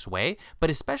Kolchak's way. But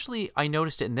especially, I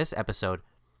noticed it in this episode,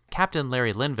 Captain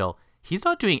Larry Linville, he's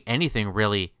not doing anything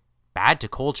really bad to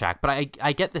Kolchak, but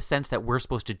I get the sense that we're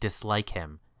supposed to dislike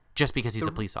him just because he's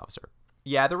a police officer.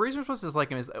 Yeah, the reason we're supposed to dislike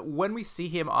him is when we see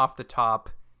him off the top,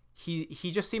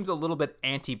 he just seems a little bit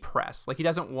anti-press. Like he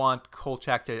doesn't want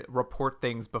Kolchak to report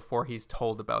things before he's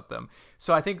told about them.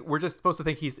 So I think we're just supposed to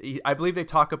think I believe they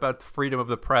talk about freedom of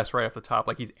the press right off the top,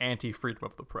 like he's anti-freedom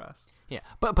of the press. Yeah,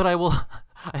 but I will,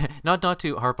 not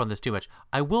to harp on this too much,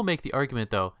 I will make the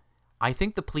argument though, I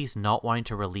think the police not wanting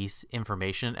to release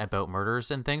information about murders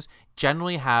and things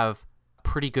generally have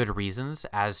pretty good reasons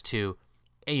as to,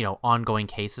 ongoing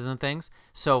cases and things.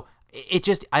 So it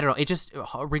just, I don't know, it just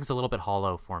rings a little bit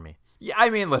hollow for me. Yeah, I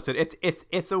mean, listen,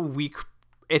 it's a weak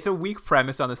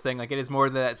premise on this thing. Like it is more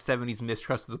that 70s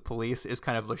mistrust of the police is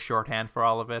kind of the shorthand for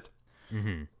all of it.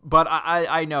 Mm-hmm. But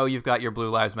I know you've got your Blue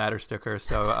Lives Matter sticker,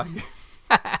 so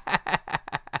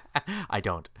I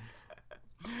don't.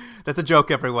 That's a joke,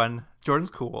 everyone.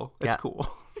 Jordan's cool. It's cool.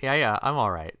 Yeah, I'm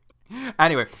all right.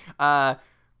 Anyway,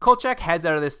 Kolchak heads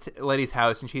out of this lady's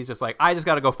house, and she's just like, I just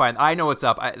got to go I know what's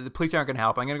up. The police aren't going to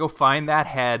help. I'm going to go find that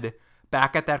head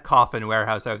back at that coffin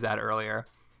warehouse I was at earlier.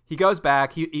 He goes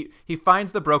back. He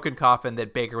finds the broken coffin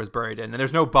that Baker was buried in, and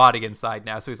there's no body inside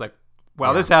now. So he's like,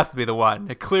 well, this has to be the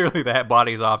one. Clearly, that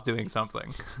body's off doing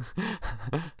something.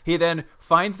 He then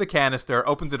finds the canister,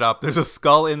 opens it up. There's a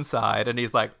skull inside, and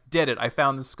he's like, did it. I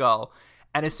found the skull.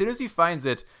 And as soon as he finds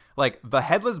it, like, the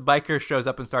headless biker shows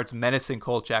up and starts menacing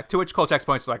Kolchak, to which Kolchak's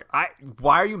point is like,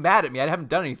 why are you mad at me? I haven't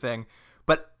done anything.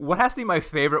 But what has to be my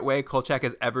favorite way Kolchak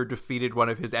has ever defeated one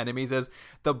of his enemies is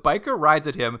the biker rides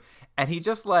at him, and he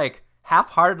just, like,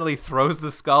 half-heartedly throws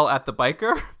the skull at the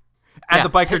biker, and the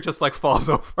biker just, like, falls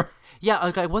over. Yeah,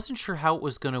 like, I wasn't sure how it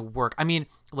was going to work. I mean,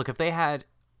 look, if they had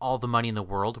all the money in the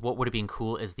world, what would have been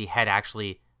cool is the head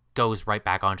actually goes right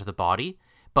back onto the body.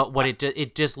 But what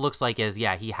it just looks like is,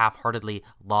 he half-heartedly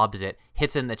lobs it,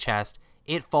 hits it in the chest,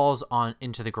 it falls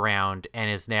into the ground, and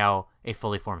is now a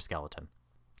fully formed skeleton.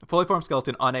 A fully formed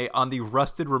skeleton on the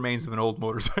rusted remains of an old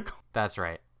motorcycle. That's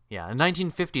right. Yeah, a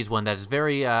 1950s one that is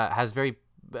very has very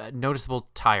noticeable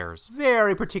tires.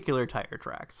 Very particular tire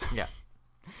tracks. Yeah.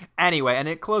 Anyway, and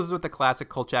it closes with the classic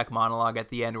Kolchak monologue at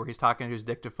the end where he's talking to his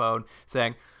dictaphone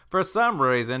saying, "For some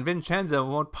reason, Vincenzo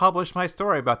won't publish my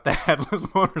story about the headless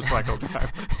motorcycle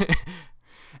driver."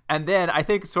 And then I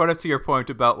think sort of to your point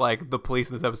about like the police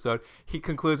in this episode, he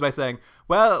concludes by saying,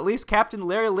 "Well, at least Captain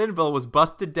Larry Linville was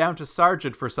busted down to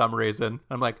sergeant for some reason."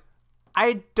 I'm like,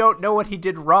 I don't know what he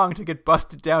did wrong to get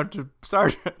busted down to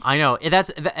sergeant. I know. And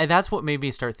that's what made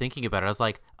me start thinking about it. I was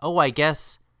like, oh, I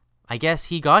guess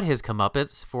he got his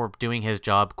comeuppance for doing his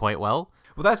job quite well.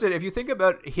 Well, that's it. If you think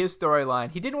about his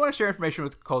storyline, he didn't want to share information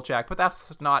with Kolchak, but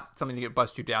that's not something to get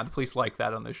bust you down. The police like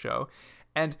that on this show.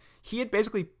 And he had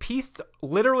basically pieced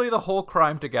literally the whole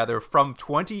crime together from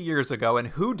 20 years ago and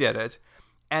who did it,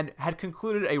 and had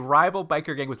concluded a rival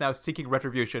biker gang was now seeking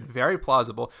retribution. Very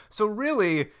plausible. So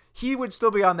really, he would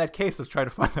still be on that case of trying to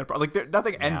find that. Like,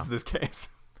 nothing ends this case.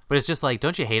 But it's just like,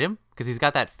 don't you hate him? Because he's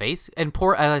got that face. And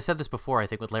poor, as I said this before, I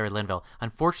think with Larry Linville,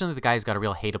 unfortunately, the guy's got a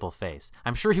real hateable face.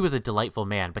 I'm sure he was a delightful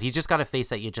man, but he's just got a face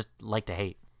that you just like to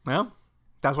hate. Well,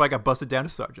 that's why I got busted down to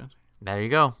sergeant. There you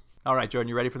go. All right, Jordan,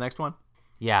 you ready for the next one?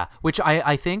 Yeah, which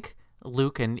I think,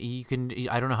 Luke, and you can,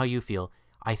 I don't know how you feel,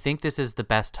 I think this is the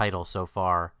best title so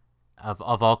far of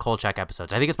all Kolchak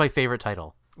episodes. I think it's my favorite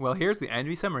title. Well, here's the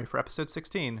IMDb summary for episode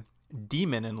 16,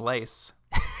 Demon in Lace.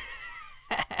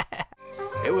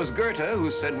 It was Goethe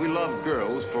who said we love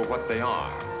girls for what they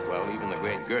are. Well, even the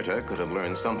great Goethe could have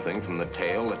learned something from the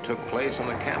tale that took place on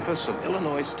the campus of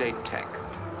Illinois State Tech.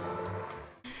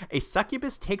 A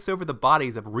succubus takes over the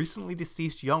bodies of recently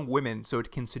deceased young women so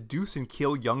it can seduce and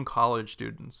kill young college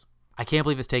students. I can't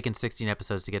believe it's taken 16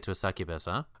 episodes to get to a succubus,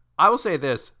 huh? I will say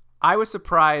this. I was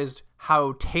surprised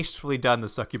how tastefully done the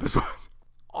succubus was.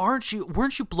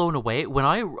 Weren't you blown away? When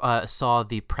I saw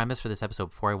the premise for this episode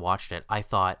before I watched it, I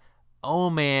thought, oh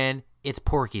man, it's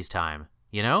Porky's time,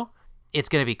 you know? It's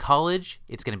going to be college.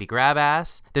 It's going to be grab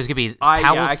ass. There's going to be towels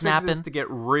snapping. I expected this to get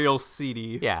real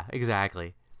seedy. Yeah,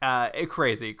 exactly.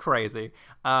 Crazy.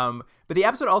 But the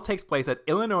episode all takes place at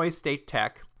Illinois State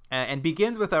Tech and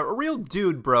begins with a real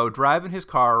dude bro driving his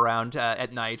car around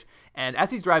at night. And as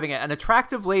he's driving it, an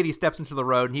attractive lady steps into the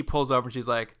road and he pulls over and she's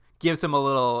like, gives him a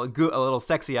little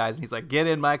sexy eyes. And he's like, get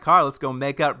in my car. Let's go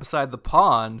make out beside the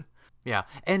pond. Yeah.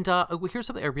 And here's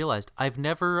something I realized. I've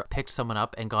never picked someone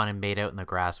up and gone and made out in the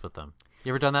grass with them.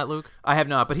 You ever done that, Luke? I have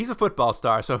not, but he's a football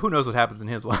star, so who knows what happens in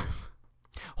his life.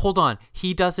 Hold on.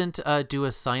 He doesn't do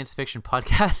a science fiction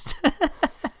podcast?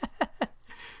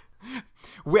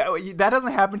 Well, that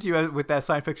doesn't happen to you with that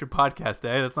science fiction podcast,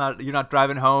 eh? You're not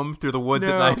driving home through the woods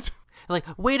at night. Like,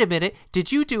 wait a minute.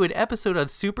 Did you do an episode on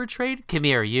Super Trade? Come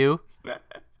here, you.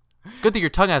 Good that your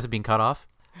tongue hasn't been cut off.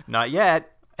 Not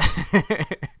yet.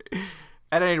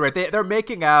 At any rate, they're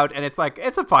making out, and it's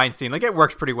a fine scene. Like, it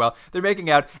works pretty well. They're making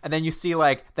out, and then you see,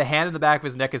 like, the hand in the back of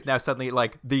his neck is now suddenly,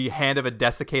 like, the hand of a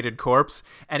desiccated corpse,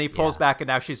 and he pulls back, and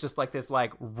now she's just, like, this,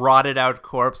 like, rotted-out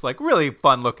corpse, like, really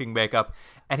fun-looking makeup,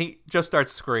 and he just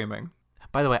starts screaming.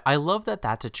 By the way, I love that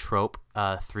that's a trope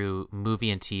through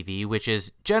movie and TV, which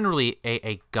is generally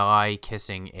a guy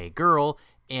kissing a girl,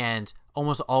 and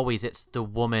almost always it's the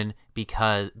woman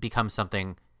becomes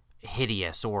something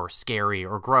hideous or scary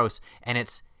or gross, and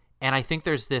I think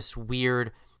there's this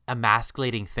weird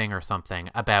emasculating thing or something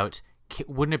about,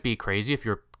 wouldn't it be crazy if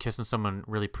you're kissing someone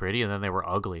really pretty and then they were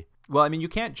ugly? Well, I mean, you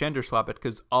can't gender swap it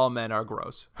because all men are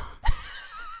gross.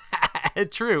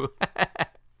 True.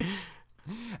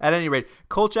 At any rate,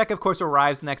 Kolchak, of course,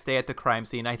 arrives the next day at the crime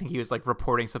scene. I think he was like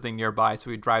reporting something nearby, so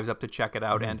he drives up to check it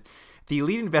out. Mm-hmm. And the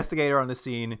lead investigator on the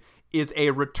scene is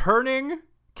a returning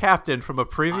captain from a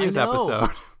previous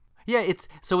episode. Yeah, it's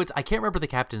I can't remember the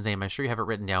captain's name. I'm sure you have it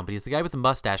written down, but he's the guy with the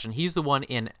mustache, and he's the one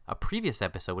in a previous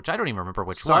episode, which I don't even remember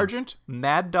which one. Sergeant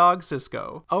Mad Dog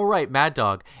Sisko. Oh, right, Mad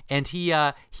Dog. And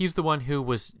he's the one who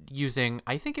was using,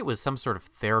 I think it was some sort of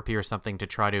therapy or something to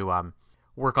try to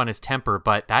work on his temper,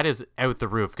 but that is out the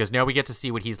roof, because now we get to see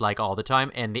what he's like all the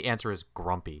time, and the answer is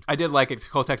grumpy. I did like it.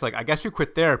 Kolchak's like, I guess you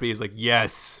quit therapy. He's like,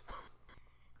 yes.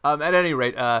 At any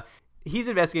rate, he's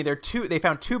investigating. They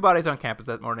found two bodies on campus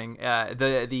that morning.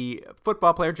 The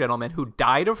football player gentleman who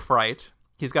died of fright.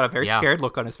 He's got a very scared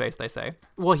look on his face, they say.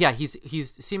 Well, yeah,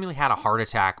 he's seemingly had a heart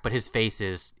attack, but his face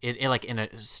is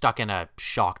stuck in a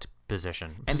shocked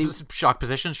position. And the shocked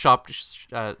position,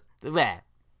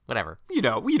 whatever. You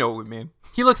know what we mean.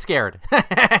 He looks scared.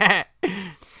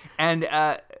 And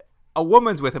a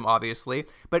woman's with him, obviously,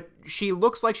 but she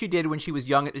looks like she did when she was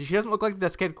young. She doesn't look like the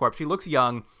desiccated corpse. She looks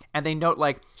young, and they note,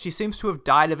 like, she seems to have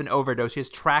died of an overdose. She has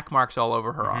track marks all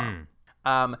over her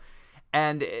arm.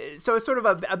 And so it's sort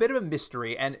of a bit of a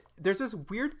mystery. And there's this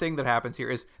weird thing that happens here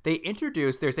is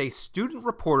there's a student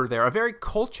reporter there, a very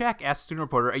Kolchak-esque student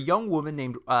reporter, a young woman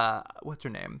named, what's her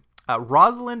name?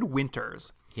 Rosalind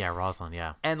Winters. Yeah, Rosalind,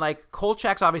 yeah. And, like,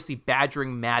 Kolchak's obviously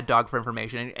badgering Mad Dog for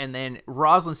information, and then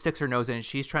Rosalind sticks her nose in, and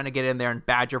she's trying to get in there and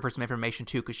badger for some information,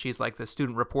 too, because she's, like, the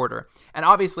student reporter. And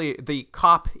obviously, the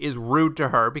cop is rude to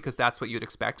her, because that's what you'd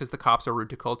expect, is the cops are rude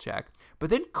to Kolchak. But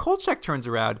then Kolchak turns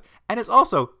around and is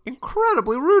also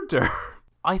incredibly rude to her.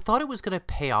 I thought it was going to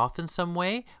pay off in some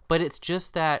way, but it's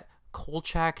just that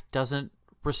Kolchak doesn't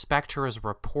respect her as a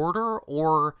reporter,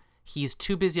 or he's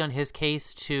too busy on his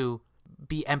case to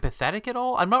be empathetic at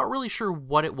all. I'm not really sure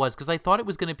what it was, because I thought it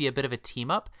was going to be a bit of a team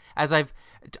up,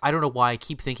 I don't know why I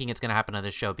keep thinking it's going to happen on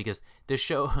this show, because this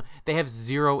show, they have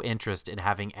zero interest in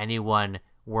having anyone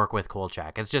work with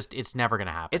Kolchak. It's never going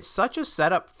to happen. It's such a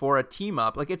setup for a team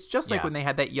up. Like, it's just like when they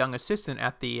had that young assistant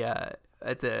at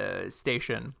the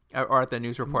station or at the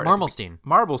news report.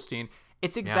 Marblestein.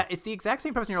 It's the exact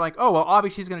same person. You're like, oh, well,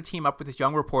 obviously he's going to team up with this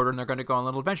young reporter and they're going to go on a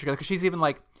little adventure together, because she's even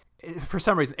like, for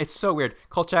some reason, it's so weird.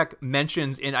 Kolchak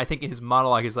mentions in his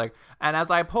monologue, he's like, and as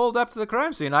I pulled up to the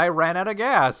crime scene, I ran out of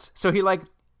gas. So he like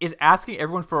is asking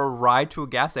everyone for a ride to a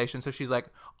gas station. So she's like,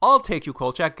 I'll take you,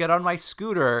 Kolchak, get on my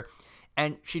scooter.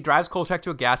 And she drives Kolchak to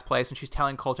a gas place, and she's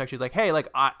telling Kolchak, she's like, hey, like,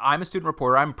 I'm a student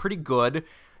reporter. I'm pretty good.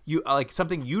 You like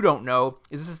something you don't know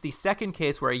is this is the second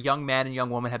case where a young man and young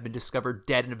woman have been discovered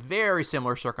dead in very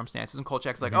similar circumstances. And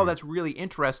Kolchak's like, oh, that's really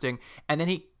interesting. And then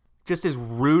he just is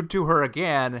rude to her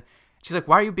again. She's like,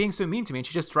 why are you being so mean to me?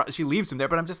 And she leaves him there.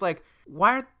 But I'm just like,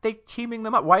 why aren't they teaming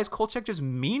them up? Why is Kolchak just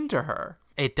mean to her?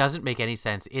 It doesn't make any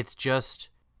sense. It's just,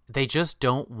 they just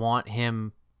don't want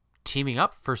him teaming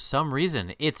up for some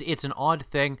reason. It's an odd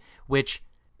thing, which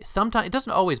sometimes, it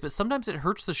doesn't always, but sometimes it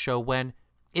hurts the show when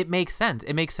it makes sense.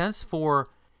 It makes sense for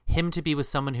him to be with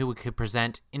someone who could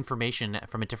present information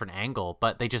from a different angle,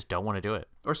 but they just don't want to do it.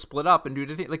 Or split up and do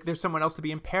the thing. Like, there's someone else to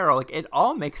be in peril. Like, it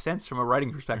all makes sense from a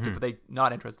writing perspective, but they're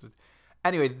not interested.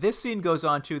 Anyway, this scene goes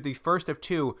on to the first of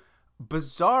two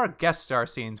bizarre guest star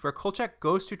scenes where Kolchak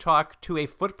goes to talk to a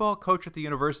football coach at the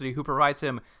university who provides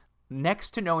him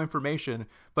next to no information,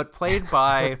 but played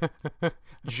by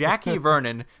Jackie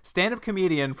Vernon, stand-up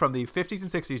comedian from the 50s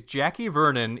and 60s. Jackie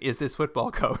Vernon is this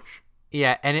football coach.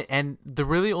 Yeah, and the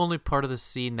really only part of the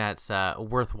scene that's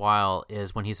worthwhile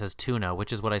is when he says tuna,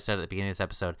 which is what I said at the beginning of this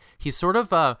episode. He's sort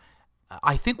of,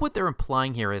 I think what they're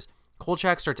implying here is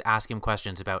Kolchak starts asking him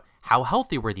questions about how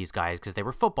healthy were these guys, because they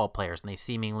were football players and they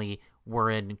seemingly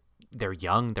they're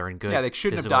young, they're in good they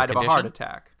shouldn't have died condition. Of a heart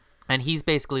attack. And he's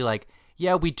basically like,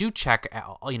 yeah, we do check,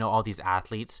 all these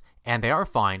athletes and they are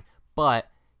fine, but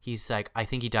he's like, I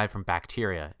think he died from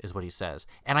bacteria, is what he says.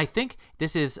 And I think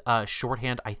this is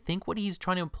shorthand. I think what he's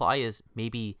trying to imply is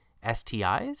maybe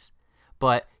STIs,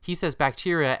 but he says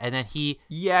bacteria, and then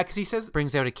because he says,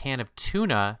 brings out a can of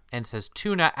tuna and says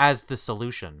tuna as the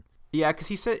solution. Yeah, because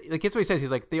he said, like, that's what he says.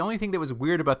 He's like, the only thing that was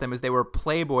weird about them is they were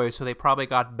playboys, so they probably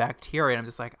got bacteria. And I'm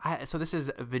just like, so this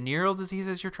is venereal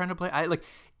diseases you're trying to play?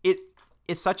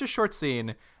 It's such a short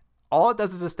scene. All it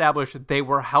does is establish they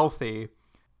were healthy,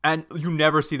 and you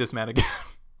never see this man again.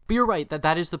 But you're right,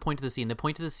 that is the point of the scene. The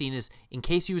point of the scene is, in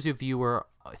case you as a viewer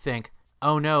think,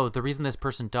 oh no, the reason this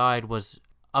person died was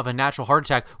of a natural heart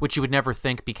attack, which you would never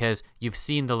think because you've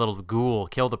seen the little ghoul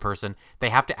kill the person, they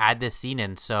have to add this scene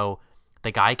in so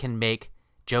the guy can make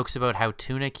jokes about how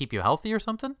tuna keep you healthy or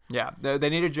something? Yeah, they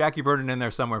needed Jackie Vernon in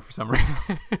there somewhere for some reason.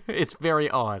 It's very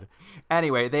odd.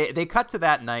 Anyway, they cut to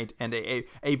that night, and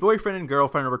a boyfriend and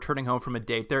girlfriend are returning home from a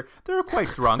date. They're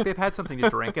quite drunk. They've had something to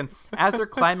drink, and as they're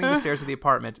climbing the stairs of the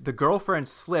apartment, the girlfriend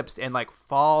slips and like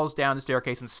falls down the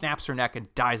staircase and snaps her neck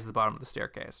and dies at the bottom of the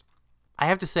staircase. I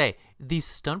have to say, the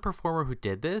stunt performer who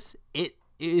did this, it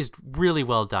is really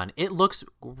well done. It looks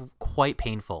quite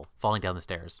painful falling down the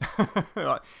stairs.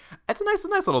 It's a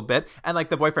nice little bit. And like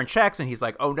the boyfriend checks and he's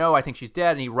like, oh no, I think she's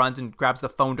dead. And he runs and grabs the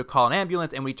phone to call an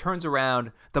ambulance. And when he turns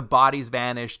around, the body's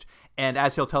vanished. And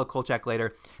as he'll tell Kolchak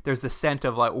later, there's the scent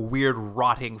of like weird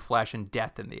rotting flesh and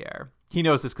death in the air. He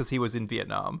knows this because he was in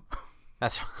Vietnam.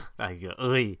 That's but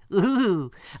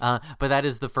that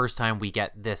is the first time we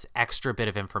get this extra bit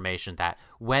of information that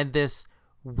when this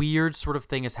weird sort of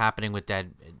thing is happening with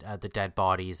the dead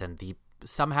bodies and the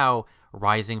somehow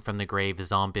rising from the grave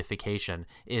zombification,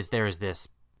 there's this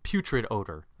putrid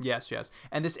odor. Yes.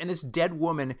 And this dead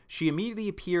woman, she immediately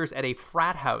appears at a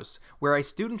frat house where a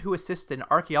student who assists an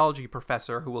archaeology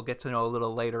professor, who we'll get to know a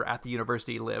little later at the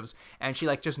university, lives. And she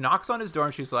like just knocks on his door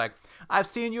and she's like, I've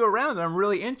seen you around and I'm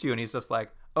really into you. And he's just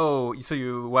like, oh, so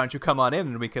why don't you come on in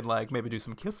and we can like maybe do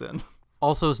some kissing.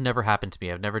 also has never happened to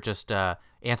me. I've never just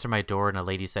answered my door and a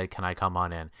lady said, "Can I come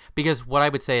on in?" Because what I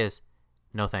would say is,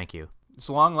 no, thank you. It's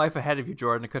a long life ahead of you,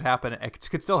 Jordan. It could happen. It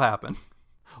could still happen.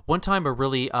 One time, a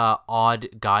really odd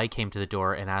guy came to the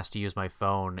door and asked to use my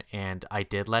phone, and I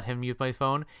did let him use my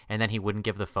phone, and then he wouldn't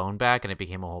give the phone back, and it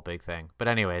became a whole big thing. But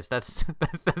anyways, that's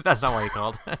not why he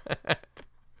called.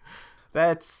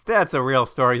 That's a real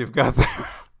story you've got there.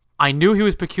 I knew he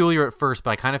was peculiar at first,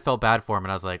 but I kind of felt bad for him,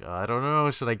 and I was like, I don't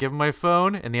know, should I give him my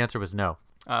phone? And the answer was no.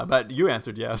 But you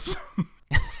answered yes.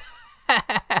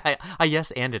 I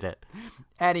yes-anded it.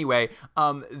 Anyway,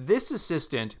 this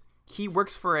assistant, he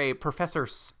works for a Professor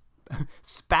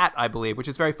Spat, I believe, which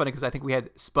is very funny because I think we had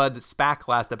Spud Spack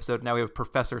last episode. Now we have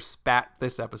Professor Spat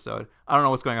this episode. I don't know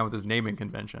what's going on with his naming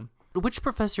convention. Which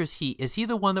professor is he? Is he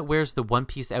the one that wears the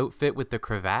one-piece outfit with the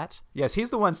cravat? Yes, he's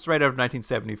the one straight out of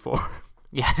 1974.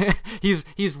 Yeah,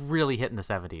 he's really hitting the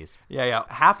 70s. Yeah.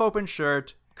 Half-open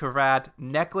shirt, cravat,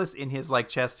 necklace in his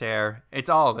chest hair. It's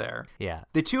all there. Yeah.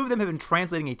 The two of them have been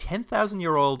translating a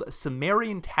 10,000-year-old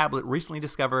Sumerian tablet recently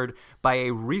discovered by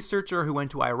a researcher who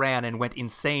went to Iran and went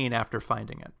insane after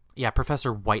finding it. Yeah,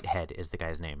 Professor Whitehead is the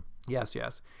guy's name. Yes.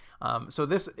 So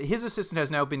his assistant has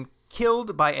now been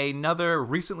killed by another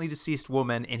recently deceased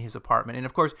woman in his apartment, and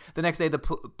of course, the next day the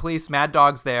police, Mad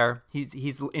Dog's there.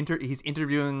 He's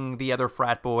interviewing the other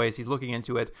frat boys. He's looking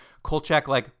into it. Kolchak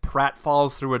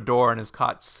pratfalls through a door and is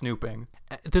caught snooping.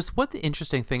 There's one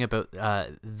interesting thing about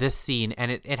this scene,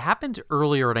 and it happened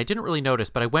earlier, and I didn't really notice,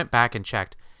 but I went back and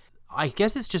checked. I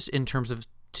guess it's just in terms of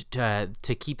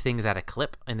to keep things at a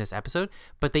clip in this episode,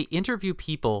 but they interview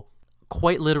people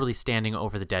quite literally standing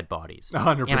over the dead bodies.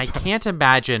 100%. And I can't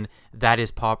imagine that is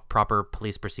proper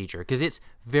police procedure, because it's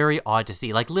very odd to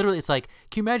see. Literally, it's like,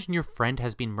 can you imagine your friend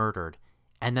has been murdered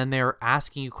and then they're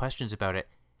asking you questions about it,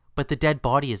 but the dead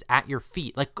body is at your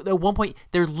feet? At one point,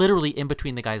 they're literally in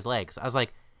between the guy's legs. I was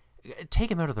like, take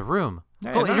him out of the room.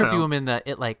 Go interview him in the...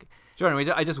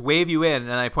 Jordan, I just wave you in,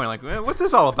 and I point what's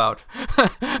this all about?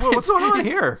 What's going on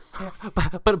here?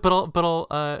 But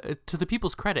to the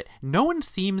people's credit, no one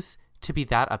seems to be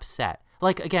that upset.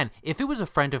 Again, if it was a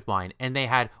friend of mine and they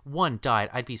had one died,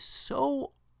 I'd be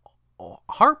so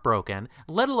heartbroken,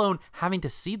 let alone having to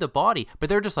see the body. But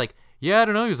they're just like, yeah, I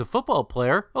don't know, he was a football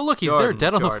player. Oh, look, he's there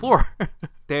dead on the floor.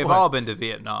 They've all been to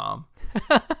Vietnam.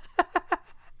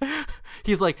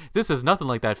 He's like, this is nothing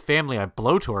like that family I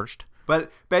blowtorched.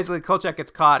 But basically, Kolchak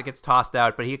gets caught, gets tossed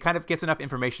out, but he kind of gets enough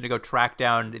information to go track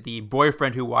down the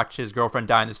boyfriend who watched his girlfriend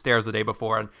die on the stairs the day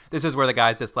before. And this is where the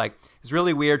guy's just like, it's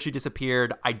really weird. She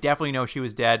disappeared. I definitely know she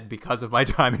was dead because of my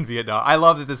time in Vietnam. I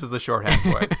love that this is the shorthand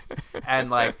for it. And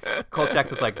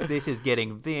Kolchak's just like, this is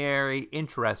getting very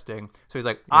interesting. So he's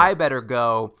like, I better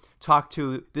go talk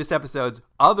to this episode's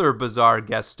other bizarre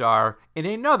guest star in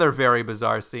another very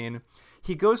bizarre scene.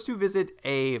 He goes to visit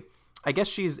I guess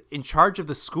she's in charge of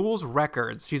the school's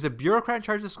records. She's a bureaucrat in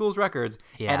charge of the school's records.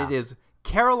 Yeah. And it is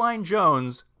Caroline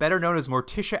Jones, better known as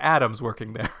Morticia Addams,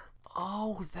 working there.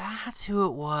 Oh, that's who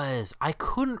it was. I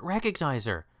couldn't recognize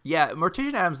her. Yeah,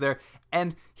 Morticia Addams there.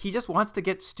 And he just wants to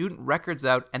get student records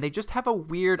out. And they just have a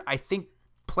weird, I think,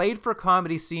 played for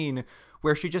comedy scene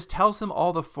where she just tells him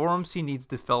all the forms he needs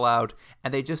to fill out.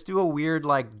 And they just do a weird,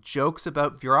 jokes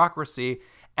about bureaucracy.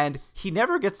 And he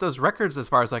never gets those records as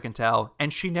far as I can tell,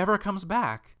 and she never comes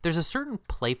back. There's a certain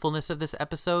playfulness of this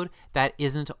episode that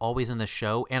isn't always in the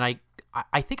show, and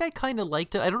I think I kind of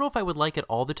liked it. I don't know if I would like it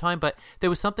all the time, but there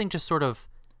was something just sort of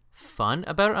fun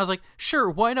about it. I was like, sure,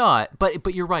 why not?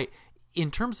 But you're right.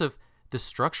 In terms of the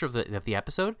structure of the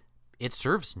episode, it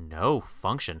serves no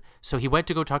function. So he went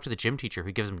to go talk to the gym teacher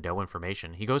who gives him no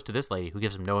information. He goes to this lady who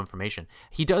gives him no information.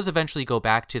 He does eventually go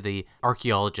back to the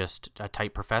archaeologist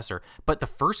type professor, but the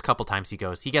first couple times he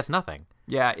goes, he gets nothing.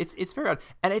 Yeah, it's very odd.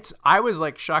 And I was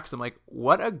shocked. I'm like,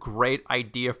 what a great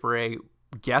idea for a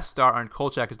guest star on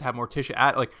Kolchak is to have Morticia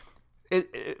at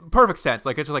perfect sense.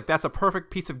 It's just that's a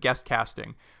perfect piece of guest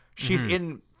casting. She's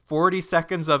in 40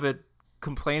 seconds of it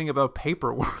complaining about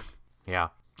paperwork. Yeah.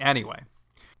 Anyway.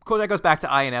 Kolchak goes back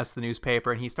to INS, the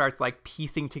newspaper, and he starts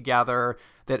piecing together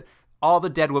that all the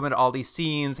dead women, all these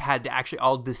scenes had actually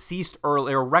all deceased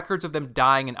earlier, records of them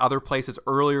dying in other places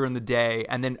earlier in the day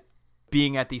and then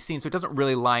being at these scenes. So it doesn't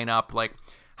really line up.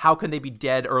 How can they be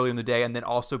dead early in the day and then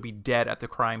also be dead at the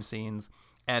crime scenes?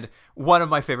 And one of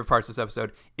my favorite parts of this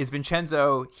episode is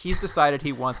Vincenzo. He's decided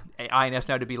he wants INS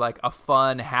now to be a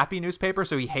fun, happy newspaper,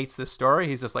 so he hates this story.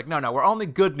 He's just no, we're only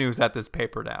good news at this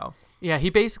paper now. Yeah,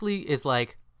 he basically is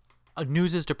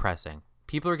news is depressing.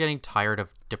 People are getting tired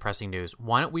of depressing news.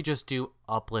 Why don't we just do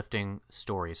uplifting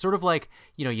stories? Sort of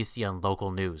you see on local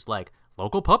news,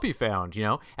 local puppy found,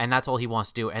 and that's all he wants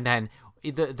to do. And then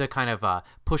the kind of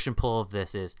push and pull of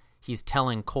this is he's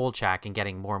telling Kolchak and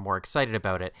getting more and more excited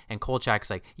about it, and Kolchak's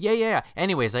like, yeah.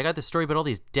 Anyways, I got this story about all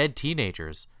these dead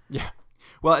teenagers. Yeah.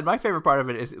 Well, and my favorite part of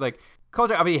it is like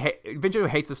Kolchak. I mean, Vincenzo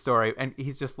hates the story, and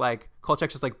he's just like,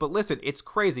 Kolchak's just like, but listen, it's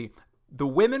crazy. The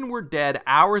women were dead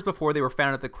hours before they were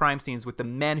found at the crime scenes with the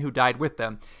men who died with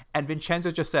them. And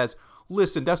Vincenzo just says,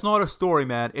 listen, that's not a story,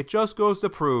 man. It just goes to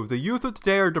prove the youth of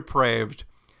today are depraved.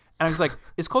 And I was like,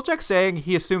 is Kolchak saying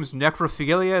he assumes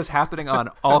necrophilia is happening on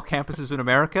all campuses in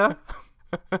America?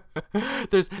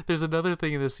 There's another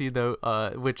thing in the scene though,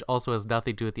 which also has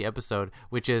nothing to do with the episode,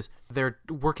 which is they're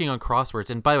working on crosswords.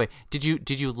 And by the way,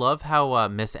 did you love how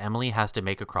Miss Emily has to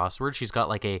make a crossword? She's got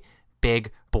like a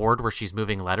big board where she's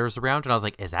moving letters around, and I was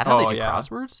like, is that how they do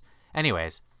crosswords?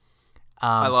 Anyways,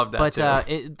 I love that.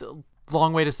 But too.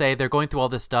 Long way to say they're going through all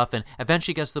this stuff, and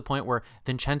eventually gets to the point where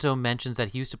Vincenzo mentions that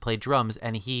he used to play drums,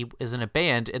 and he is in a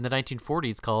band in the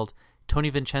 1940s called Tony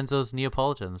Vincenzo's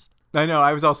Neapolitans. I know.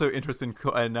 I was also interested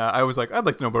in, I was like, I'd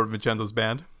like to know about Vincenzo's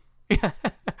band. Yeah,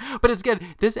 but it's good.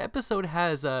 This episode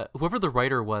has whoever the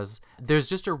writer was. There's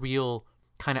just a real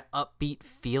kind of upbeat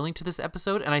feeling to this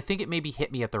episode, and I think it maybe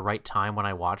hit me at the right time when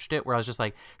I watched it, where I was just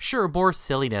like, sure, more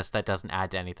silliness that doesn't add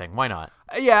to anything. Why not?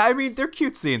 Yeah, I mean, they're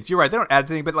cute scenes. You're right. They don't add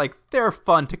to anything, but like they're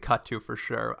fun to cut to for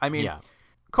sure. I mean,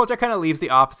 Kolchak kind of leaves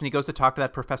the office and he goes to talk to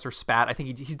that Professor Spat. I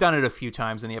think he's done it a few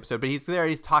times in the episode, but he's there.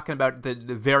 He's talking about the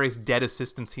various dead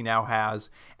assistants he now has,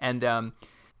 and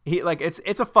he like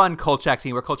it's a fun Kolchak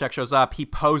scene where Kolchak shows up.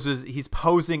 He's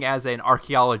posing as an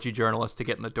archaeology journalist to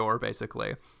get in the door,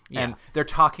 basically. Yeah. And they're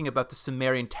talking about the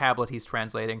Sumerian tablet he's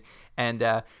translating, and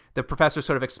the professor's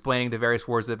sort of explaining the various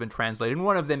words that have been translated. And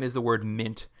one of them is the word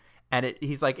mint. And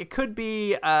he's like, it could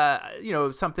be,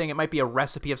 something. It might be a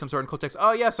recipe of some sort. And Kolchak's,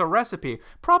 oh yes, a recipe.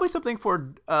 Probably something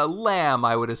for lamb,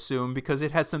 I would assume, because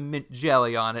it has some mint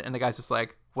jelly on it. And the guy's just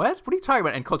like, what? What are you talking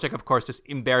about? And Kolchak, of course, just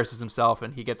embarrasses himself,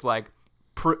 and he gets like,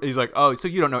 he's like, oh, so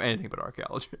you don't know anything about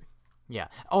archaeology? Yeah.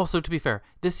 Also, to be fair,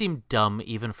 this seemed dumb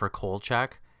even for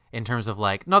Kolchak. In terms of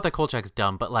like, not that Kolchak's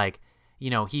dumb, but like,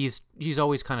 he's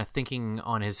always kind of thinking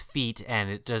on his feet, and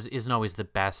it isn't always the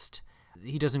best.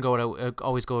 He doesn't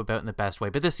always go about in the best way.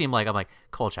 But this seemed like, I'm like,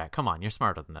 Kolchak, come on, you're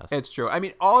smarter than this. It's true. I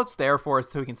mean, all it's there for is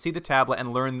so he can see the tablet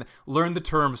and learn the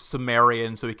term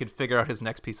Sumerian, so he can figure out his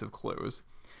next piece of clues.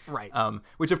 Right.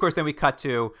 Which of course then we cut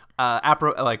to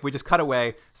we just cut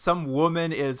away. Some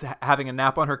woman is having a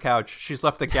nap on her couch. She's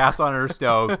left the gas on her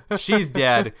stove. She's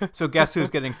dead. So guess who's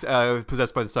getting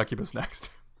possessed by the succubus next?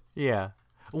 Yeah.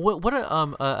 What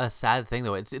a sad thing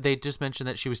though. They just mentioned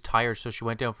that she was tired, so she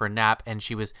went down for a nap, and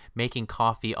she was making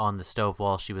coffee on the stove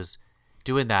while she was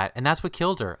doing that, and that's what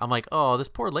killed her. I'm like, oh, this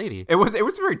poor lady. It was a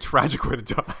very tragic way to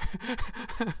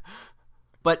die.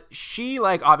 But she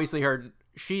obviously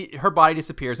her body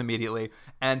disappears immediately,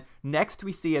 and next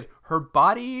we see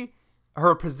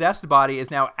her possessed body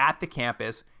is now at the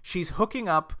campus. She's hooking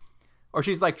up, or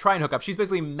she's trying to hook up. She's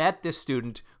basically met this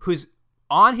student who's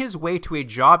on his way to a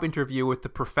job interview with the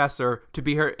professor to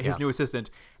be his new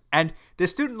assistant, and the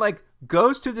student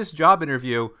goes to this job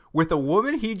interview with a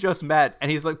woman he just met, and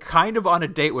he's kind of on a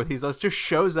date with. He just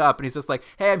shows up, and he's just like,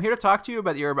 hey, I'm here to talk to you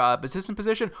about your assistant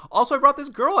position. Also, I brought this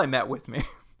girl I met with me.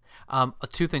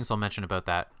 Two things I'll mention about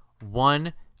that.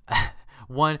 One,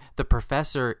 the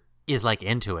professor is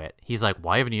into it. He's like,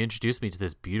 why haven't you introduced me to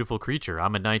this beautiful creature?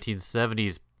 I'm a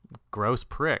 1970s gross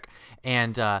prick.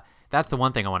 And that's the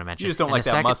one thing I want to mention. You just don't like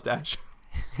that mustache.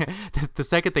 The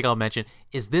second thing I'll mention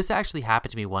is this actually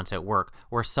happened to me once at work,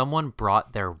 where someone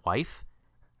brought their wife,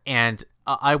 and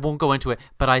I won't go into it,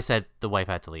 but I said the wife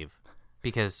had to leave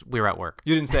because we were at work.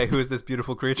 You didn't say, who is this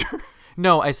beautiful creature?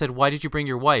 No, I said, why did you bring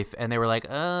your wife? And they were like,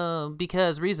 oh,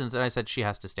 because reasons. And I said, she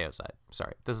has to stay outside.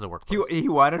 Sorry, this is a workplace. He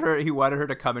wanted her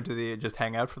to come into just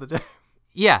hang out for the day.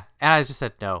 Yeah, and I just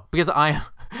said no because I'm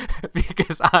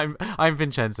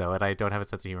Vincenzo and I don't have a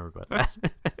sense of humor about that.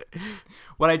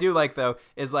 What I do like though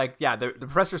is the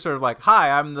professor's sort of hi,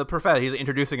 I'm the professor. He's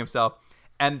introducing himself,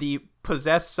 and the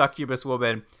possessed succubus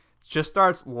woman just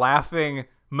starts laughing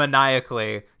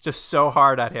maniacally, just so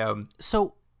hard at him.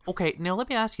 So, okay, now let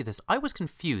me ask you this. I was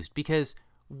confused because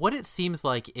what it seems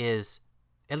like is,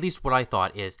 at least what I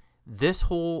thought is, this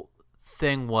whole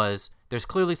thing was, there's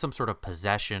clearly some sort of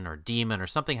possession or demon or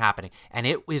something happening, and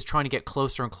it is trying to get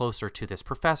closer and closer to this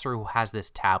professor who has this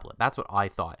tablet. That's what I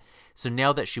thought. So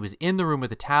now that she was in the room with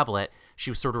the tablet, she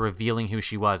was sort of revealing who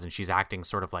she was, and she's acting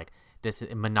sort of like this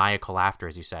maniacal laughter,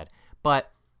 as you said.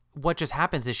 But what just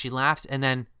happens is she laughs, and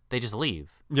then they just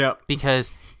leave. Yeah.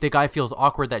 Because the guy feels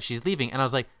awkward that she's leaving, and I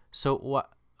was like, so what?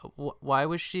 Why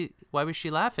was she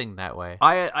laughing that way?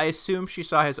 I assume she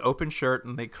saw his open shirt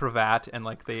and the cravat and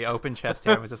like the open chest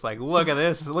hair and was just like, look at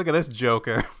this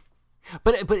Joker.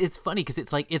 But it's funny because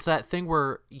it's that thing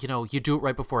where, you know, you do it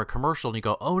right before a commercial and you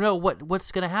go, oh no,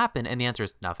 what's gonna happen? And the answer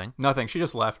is nothing. She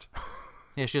just left.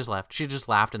 Yeah, she just left. She just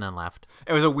laughed and then left.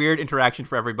 It was a weird interaction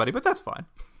for everybody, but that's fine.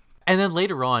 And then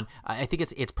later on, I think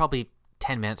it's probably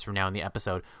 10 minutes from now in the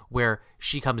episode where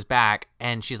she comes back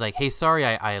and she's like, hey, sorry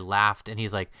I laughed. And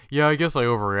he's like, yeah, I guess I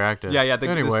overreacted. Yeah, the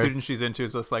student she's into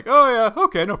is just like, oh yeah,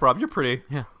 okay, no problem, you're pretty.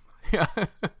 Yeah.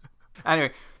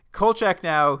 Anyway, Kolchak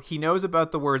now, he knows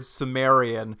about the word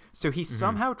Sumerian, so he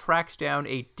somehow tracks down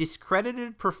a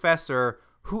discredited professor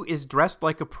who is dressed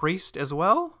like a priest as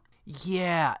well.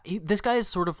 Yeah, this guy is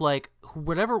sort of like,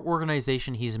 whatever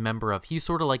organization he's a member of, he's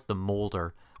sort of like the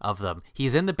molder of them.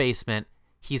 He's in the basement.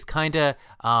 He's kind of...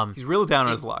 he's real down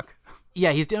on his luck.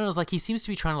 Yeah, he's down on his luck. He seems to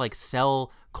be trying to like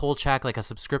sell Kolchak like a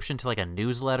subscription to like a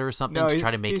newsletter or something to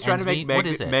try to make ends meet. What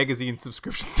is it? Magazine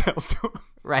subscription sales to him.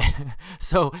 Right.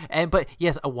 So, but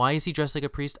yes, why is he dressed like a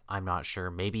priest? I'm not sure.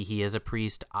 Maybe he is a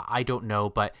priest. I don't know.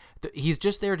 But he's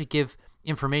just there to give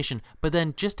information. But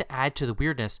then just to add to the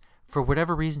weirdness, for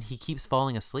whatever reason, he keeps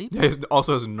falling asleep. Yeah, he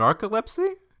also has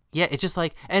narcolepsy. Yeah, it's just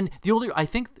like, and the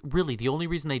only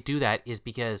reason they do that is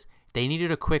because they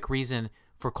needed a quick reason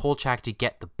for Kolchak to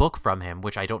get the book from him,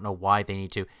 which I don't know why they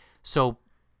need to. So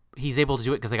he's able to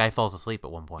do it because the guy falls asleep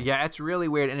at one point. Yeah, it's really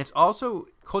weird. And it's also,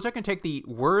 Kolchak can take the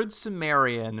word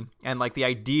Sumerian and like the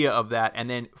idea of that and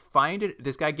then find it.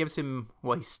 This guy gives him,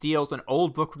 he steals an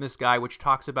old book from this guy, which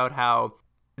talks about how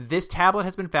this tablet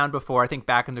has been found before, I think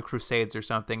back in the Crusades or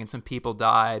something, and some people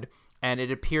died. And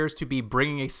it appears to be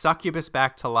bringing a succubus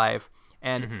back to life.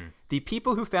 And the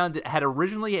people who found it had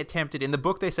originally attempted, in the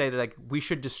book they say that like we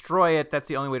should destroy it, that's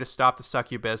the only way to stop the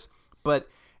succubus. But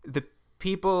the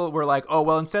people were like, oh,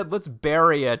 well, instead let's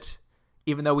bury it,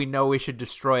 even though we know we should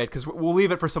destroy it, because we'll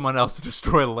leave it for someone else to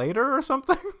destroy later or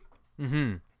something.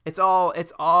 Mm-hmm. It's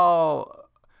all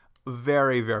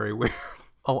very, very weird.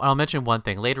 Oh, I'll mention one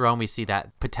thing. Later on, we see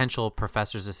that potential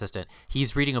professor's assistant.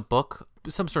 He's reading a book,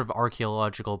 some sort of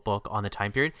archaeological book on the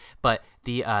time period, but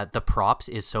the props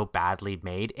is so badly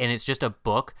made, and it's just a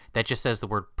book that just says the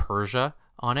word Persia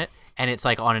on it, and it's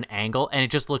like on an angle, and it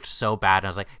just looked so bad. And I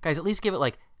was like, guys, at least give it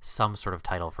like some sort of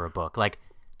title for a book, like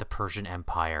the Persian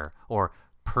Empire or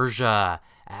Persia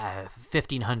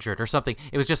 1500 or something.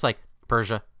 It was just like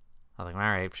Persia. I was like,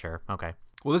 all right, sure, okay.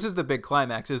 Well, this is the big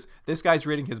climax, is this guy's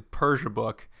reading his Persia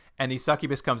book, and the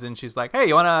succubus comes in, and she's like, hey,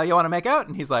 you wanna make out?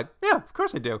 And he's like, yeah, of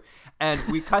course I do. And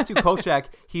we cut to Kolchak.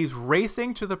 He's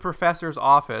racing to the professor's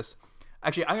office.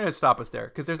 Actually, I'm going to stop us there,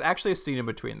 because there's actually a scene in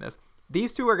between this.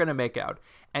 These two are going to make out,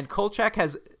 and Kolchak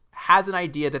has an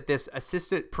idea that this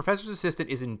professor's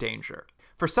assistant is in danger.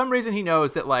 For some reason, he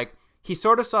knows that, like, he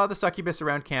sort of saw the succubus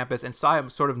around campus and saw him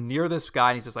sort of near this guy,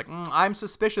 and he's just like, I'm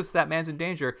suspicious that man's in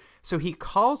danger. So he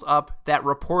calls up that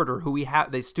reporter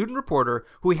the student reporter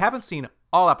who we haven't seen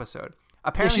all episode.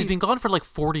 Apparently, she's been gone for like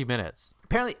 40 minutes.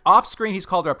 Apparently, off screen, he's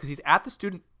called her up because he's at the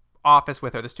student office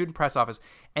with her, the student press office,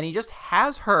 and he just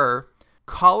has her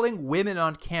calling women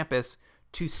on campus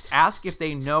to ask if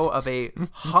they know of a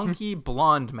hunky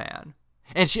blonde man.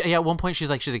 And at one point, she's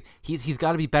like, he's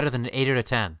got to be better than an 8 out of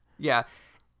 10. Yeah.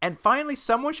 And finally,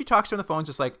 someone she talks to on the phone is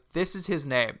just like, this is his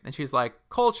name. And she's like,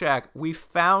 Kolchak, we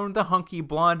found the hunky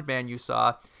blonde man you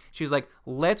saw. She's like,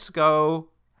 let's go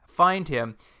find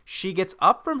him. She gets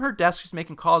up from her desk she's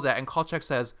making calls at, and Kolchak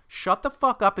says, shut the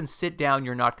fuck up and sit down.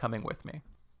 You're not coming with me. Yeah.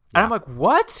 And I'm like,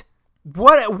 what?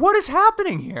 What is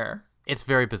happening here? It's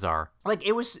very bizarre. Like,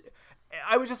 I was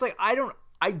just like, I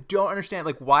don't understand.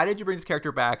 Like, why did you bring this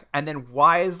character back? And then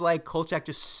why is, like, Kolchak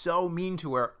just so mean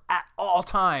to her at all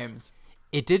times?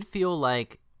 It did feel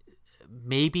like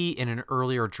maybe in an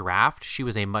earlier draft, she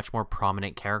was a much more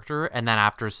prominent character. And then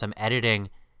after some editing,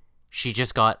 she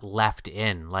just got left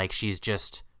in. Like, she's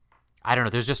just, I don't know.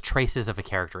 There's just traces of a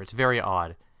character. It's very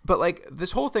odd. But, like,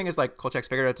 this whole thing is, like, Kolchak's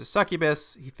figured out it's a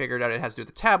succubus. He figured out it has to do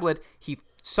with the tablet. He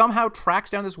somehow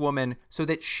tracks down this woman so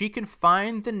that she can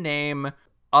find the name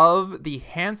of the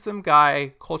handsome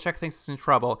guy Kolchak thinks is in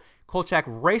trouble. Kolchak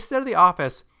races out of the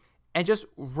office and just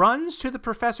runs to the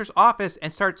professor's office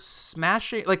and starts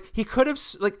smashing. Like, he could have,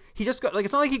 like, he just got, like,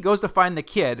 it's not like he goes to find the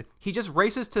kid. He just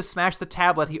races to smash the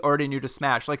tablet he already knew to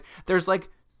smash. Like, there's, like,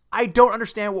 I don't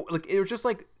understand what, like, it was just,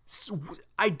 like,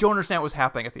 I don't understand what was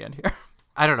happening at the end here.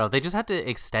 I don't know. They just had to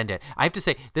extend it. I have to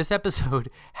say, this episode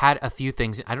had a few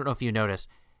things. I don't know if you noticed.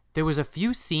 There was a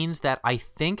few scenes that I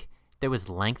think there was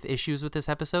length issues with this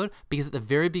episode, because at the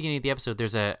very beginning of the episode,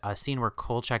 there's a scene where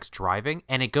Kolchak's driving,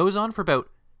 and it goes on for about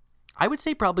I would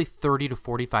say probably 30 to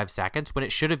 45 seconds when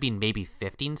it should have been maybe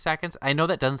 15 seconds. I know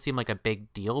that doesn't seem like a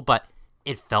big deal, but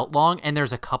it felt long. And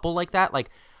there's a couple like that, like,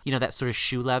 you know, that sort of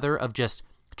shoe leather of just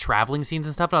traveling scenes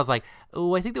and stuff. And I was like,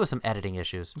 oh, I think there was some editing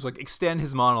issues. It was like, extend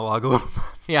his monologue a little bit.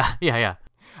 Yeah.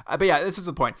 But yeah, this is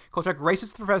the point. Kolchak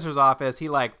races to the professor's office. He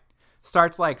like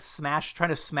starts like trying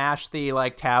to smash the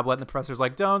like tablet, and the professor's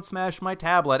like, "Don't smash my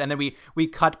tablet." And then we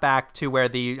cut back to where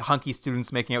the hunky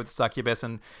student's making out with the succubus,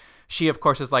 and she of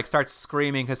course is like starts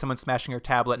screaming because someone's smashing her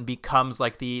tablet and becomes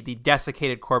like the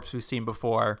desiccated corpse we've seen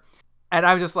before. And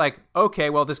I was just like, okay,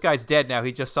 well this guy's dead now.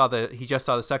 He just saw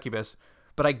the succubus,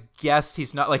 but I guess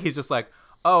he's not. Like he's just like,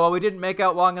 oh well, we didn't make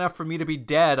out long enough for me to be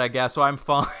dead, I guess, so I'm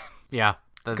fine. Yeah.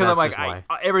 Because I'm like,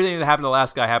 everything that happened to the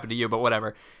last guy happened to you, but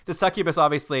whatever. The succubus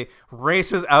obviously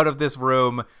races out of this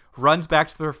room, runs back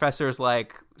to the professor's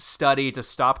like study to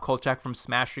stop Kolchak from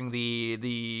smashing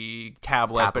the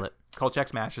tablet. But Kolchak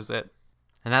smashes it,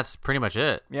 and that's pretty much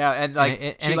it. Yeah, and like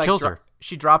it kills her.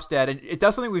 She drops dead, and it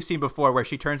does something we've seen before, where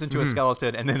she turns into a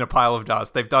skeleton and then a pile of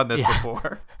dust. They've done this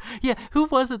before. Yeah, who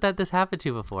was it that this happened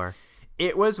to before?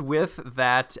 It was with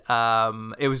that.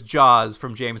 It was Jaws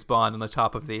from James Bond on the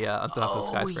top of the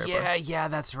skyscraper. Yeah,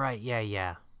 that's right.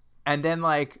 Yeah. And then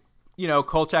like, you know,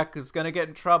 Kolchak is gonna get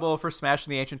in trouble for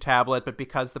smashing the ancient tablet, but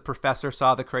because the professor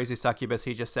saw the crazy succubus,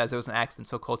 he just says it was an accident.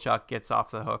 So Kolchak gets off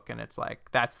the hook, and it's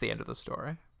like that's the end of the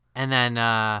story. And then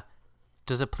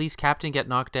does a police captain get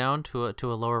knocked down to a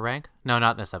lower rank? No,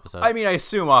 not in this episode. I mean, I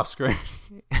assume off screen.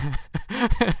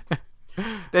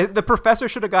 The professor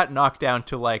should have got knocked down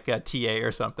to like a TA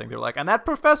or something. They're like, and that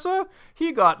professor,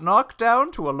 he got knocked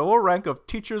down to a lower rank of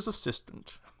teacher's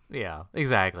assistant. Yeah,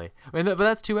 exactly. I mean, but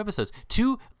that's 2 episodes.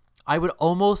 2, I would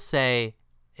almost say,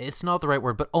 it's not the right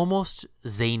word, but almost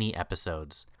zany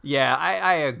episodes. Yeah,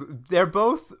 I agree. They're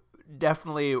both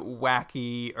definitely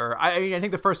wacky, or I mean, I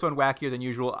think the first one wackier than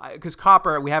usual, because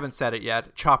Chopper, Headless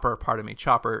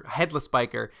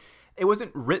Biker, it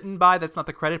wasn't written by, that's not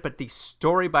the credit, but the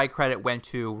story by credit went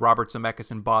to Robert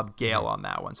Zemeckis and Bob Gale on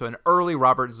that one. So an early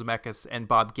Robert Zemeckis and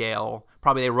Bob Gale,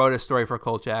 probably they wrote a story for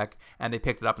Kolchak and they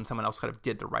picked it up and someone else kind of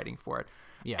did the writing for it.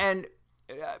 Yeah. And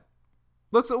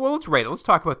let's rate it. Let's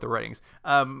talk about the ratings.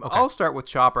 Okay. I'll start with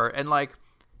Chopper, and like,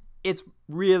 it's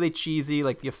really cheesy.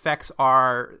 Like the effects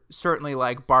are certainly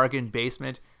like bargain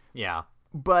basement. Yeah.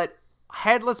 But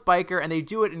Headless Biker, and they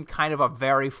do it in kind of a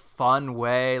very fun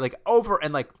way, like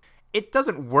it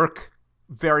doesn't work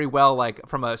very well, like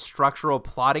from a structural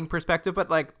plotting perspective, but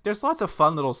like there's lots of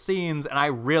fun little scenes, and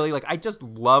I just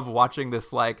love watching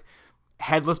this like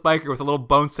Headless Biker with a little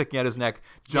bone sticking out his neck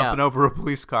jumping over a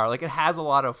police car. Like it has a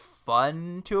lot of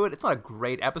fun to it. It's not a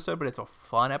great episode, but it's a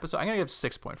fun episode. I'm gonna give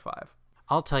 6.5.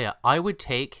 I'll tell you, I would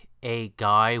take a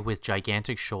guy with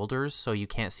gigantic shoulders so you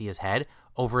can't see his head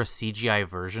over a CGI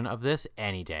version of this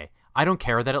any day. I don't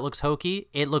care that it looks hokey.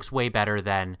 It looks way better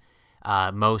than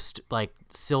most like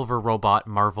silver robot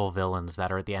Marvel villains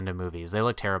that are at the end of movies. They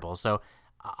look terrible. So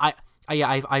I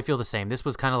feel the same. This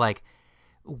was kind of like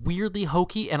weirdly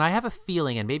hokey, and I have a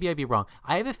feeling, and maybe I'd be wrong,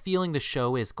 I have a feeling the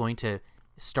show is going to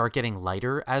start getting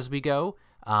lighter as we go,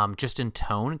 just in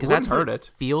tone, because that's what it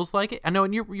feels like it. I know,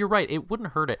 and you're right, it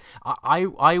wouldn't hurt it.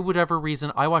 I whatever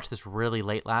reason, I watched this really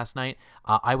late last night.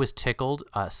 I was tickled.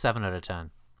 7 out of 10.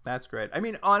 That's great. I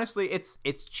mean, honestly,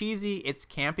 it's cheesy, it's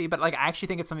campy, but like I actually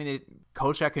think it's something that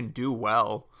Kolchak can do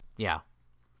well. Yeah.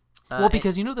 Well,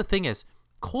 because you know the thing is,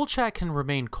 Kolchak can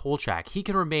remain Kolchak. He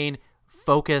can remain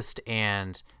focused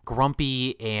and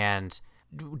grumpy and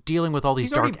dealing with all these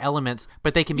dark elements,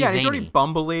 but they can be zany. He's already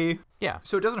bumbly. Yeah.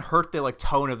 So it doesn't hurt the like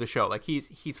tone of the show. Like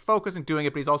he's focused and doing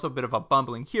it, but he's also a bit of a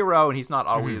bumbling hero, and he's not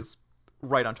always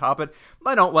right on top of it.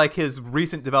 I don't like his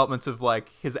recent developments of like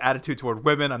his attitude toward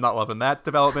women. I'm not loving that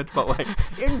development, but like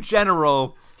in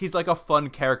general, he's like a fun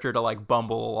character to like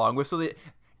bumble along with, so that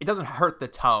it doesn't hurt the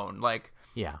tone. Like,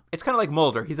 yeah, it's kind of like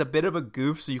Mulder. He's a bit of a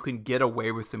goof, so you can get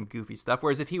away with some goofy stuff.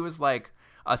 Whereas if he was like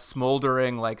a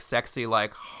smoldering, like sexy,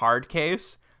 like hard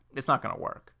case, it's not gonna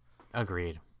work.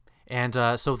 Agreed. And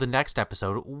so the next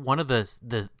episode, one of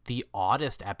the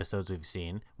oddest episodes we've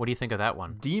seen. What do you think of that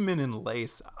one? Demon in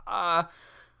Lace.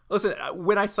 Listen,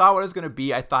 when I saw what it was going to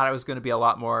be, I thought it was going to be a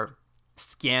lot more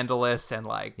scandalous and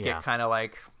like get kind of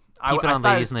like keep it on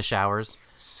ladies in the showers.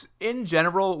 In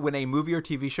general, when a movie or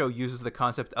TV show uses the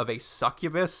concept of a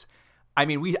succubus, I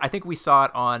mean, I think we saw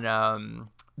it on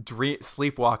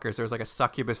Sleepwalkers. There was like a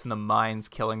succubus in the mines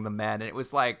killing the men, and it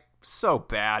was like so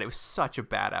bad. It was such a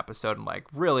bad episode, and like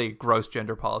really gross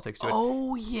gender politics to it.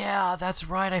 Oh yeah, that's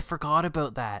right. I forgot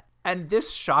about that. And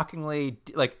this shockingly,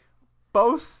 like,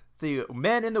 both the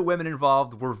men and the women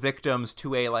involved were victims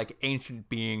to a like ancient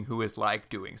being who is like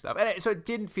doing stuff, and so it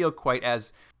didn't feel quite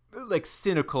as like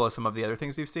cynical as some of the other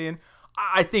things we've seen.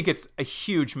 I think it's a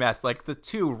huge mess. Like the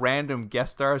 2 random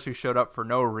guest stars who showed up for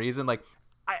no reason. Like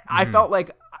I felt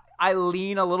like I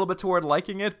lean a little bit toward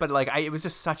liking it, but like it was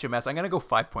just such a mess. I'm gonna go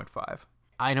 5.5.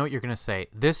 I know what you're gonna say.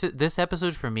 This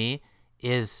episode for me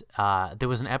is there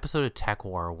was an episode of Tech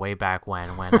War way back when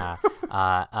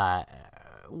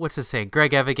what's to say?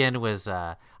 Greg Evigan was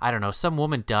I don't know, some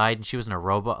woman died and she was in a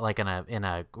robo, like in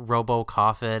a robo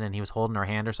coffin, and he was holding her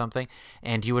hand or something,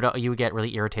 and you would get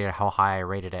really irritated how high I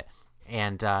rated it.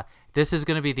 And this is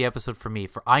going to be the episode for me.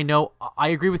 For I know I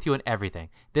agree with you on everything.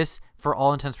 This, for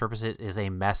all intents and purposes, is a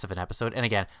mess of an episode. And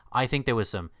again, I think there was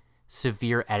some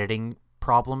severe editing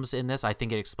problems in this. I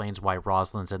think it explains why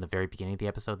Rosalind's in the very beginning of the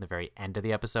episode and the very end of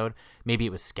the episode. Maybe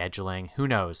it was scheduling. Who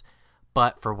knows?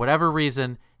 But for whatever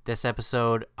reason, this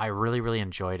episode, I really, really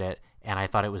enjoyed it. And I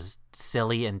thought it was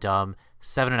silly and dumb.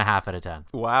 7.5 out of 10.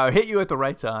 Wow, it hit you at the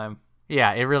right time.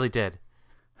 Yeah, it really did.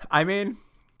 I mean,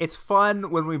 it's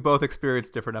fun when we both experience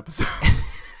different episodes.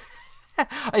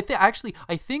 I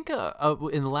think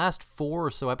in the last 4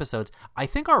 or so episodes, I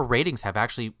think our ratings have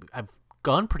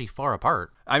gone pretty far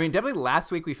apart. I mean, definitely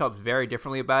last week we felt very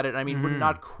differently about it. I mean, we're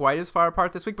not quite as far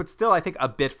apart this week, but still, I think a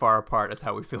bit far apart is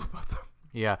how we feel about them.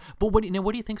 Yeah, but what do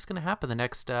you think is going to happen the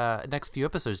next few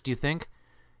episodes? Do you think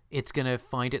it's going to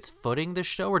find its footing, this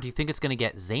show, or do you think it's going to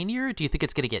get zanier? Do you think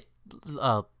it's going to get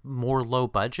more low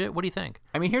budget? What do you think?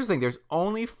 I mean, here's the thing. There's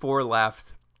only 4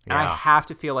 left, and I have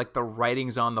to feel like the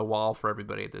writing's on the wall for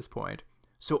everybody at this point.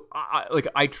 So,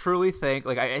 I truly think,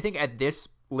 I think at this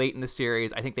late in the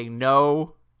series, I think they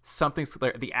know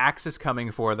the axe is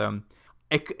coming for them.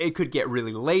 It could get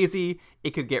really lazy. It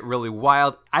could get really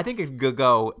wild. I think it could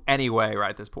go anyway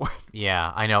right at this point.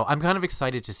 Yeah, I know. I'm kind of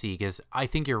excited to see, because I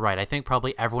think you're right. I think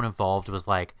probably everyone involved was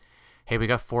like, hey, we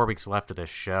got 4 weeks left of this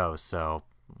show, so,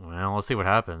 well, let's see what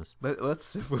happens. Let's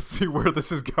see where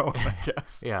this is going, I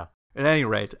guess. Yeah. At any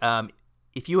rate,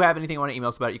 if you have anything you want to email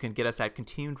us about, you can get us at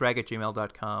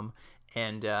continuumdrag@gmail.com.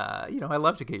 And, I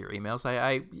love to get your emails.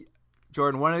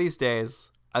 Jordan, one of these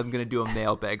days, I'm going to do a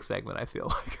mailbag segment, I feel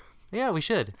like. Yeah, we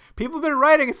should. People have been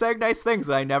writing and saying nice things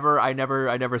that I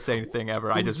never say anything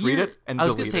ever. I just read it and delete it. I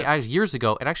was going to say, years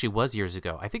ago, it actually was years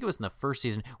ago. I think it was in the first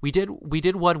season. We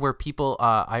did one where people,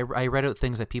 I read out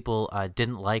things that people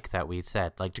didn't like that we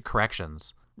said, like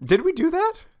corrections. Did we do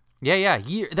that? Yeah.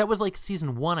 That was like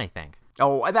season 1, I think.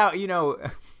 Oh, that,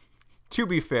 to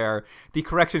be fair, the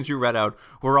corrections you read out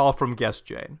were all from Guest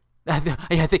Jane. I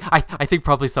think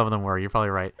probably some of them were. You're probably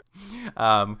right.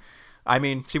 I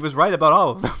mean, she was right about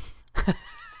all of them.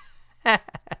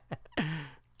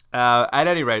 At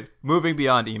any rate, moving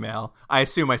beyond email, I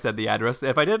assume I said the address.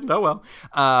 If I didn't, oh well.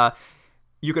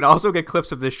 You can also get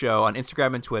clips of this show on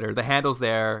Instagram and Twitter. The handles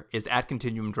there is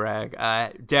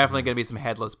 @ContinuumDrag. Definitely going to be some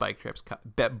headless bike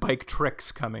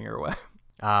tricks coming your way.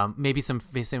 Maybe some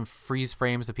freeze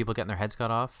frames of people getting their heads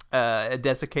cut off. A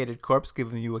desiccated corpse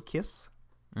giving you a kiss.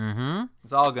 Mm-hmm.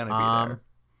 It's all going to be there.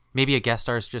 Maybe a guest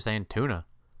star is just saying tuna.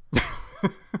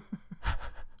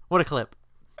 What a clip.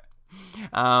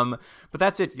 But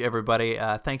that's it, everybody.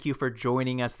 Thank you for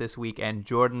joining us this week. And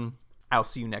Jordan, I'll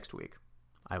see you next week.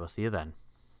 I will see you then.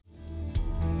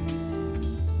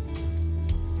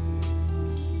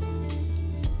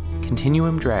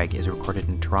 Continuum Drag is recorded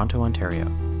in Toronto, Ontario.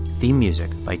 Theme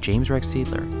music by James Rex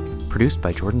Seidler. Produced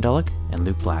by Jordan Dullock and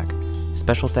Luke Black.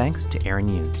 Special thanks to Aaron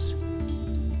Hughes.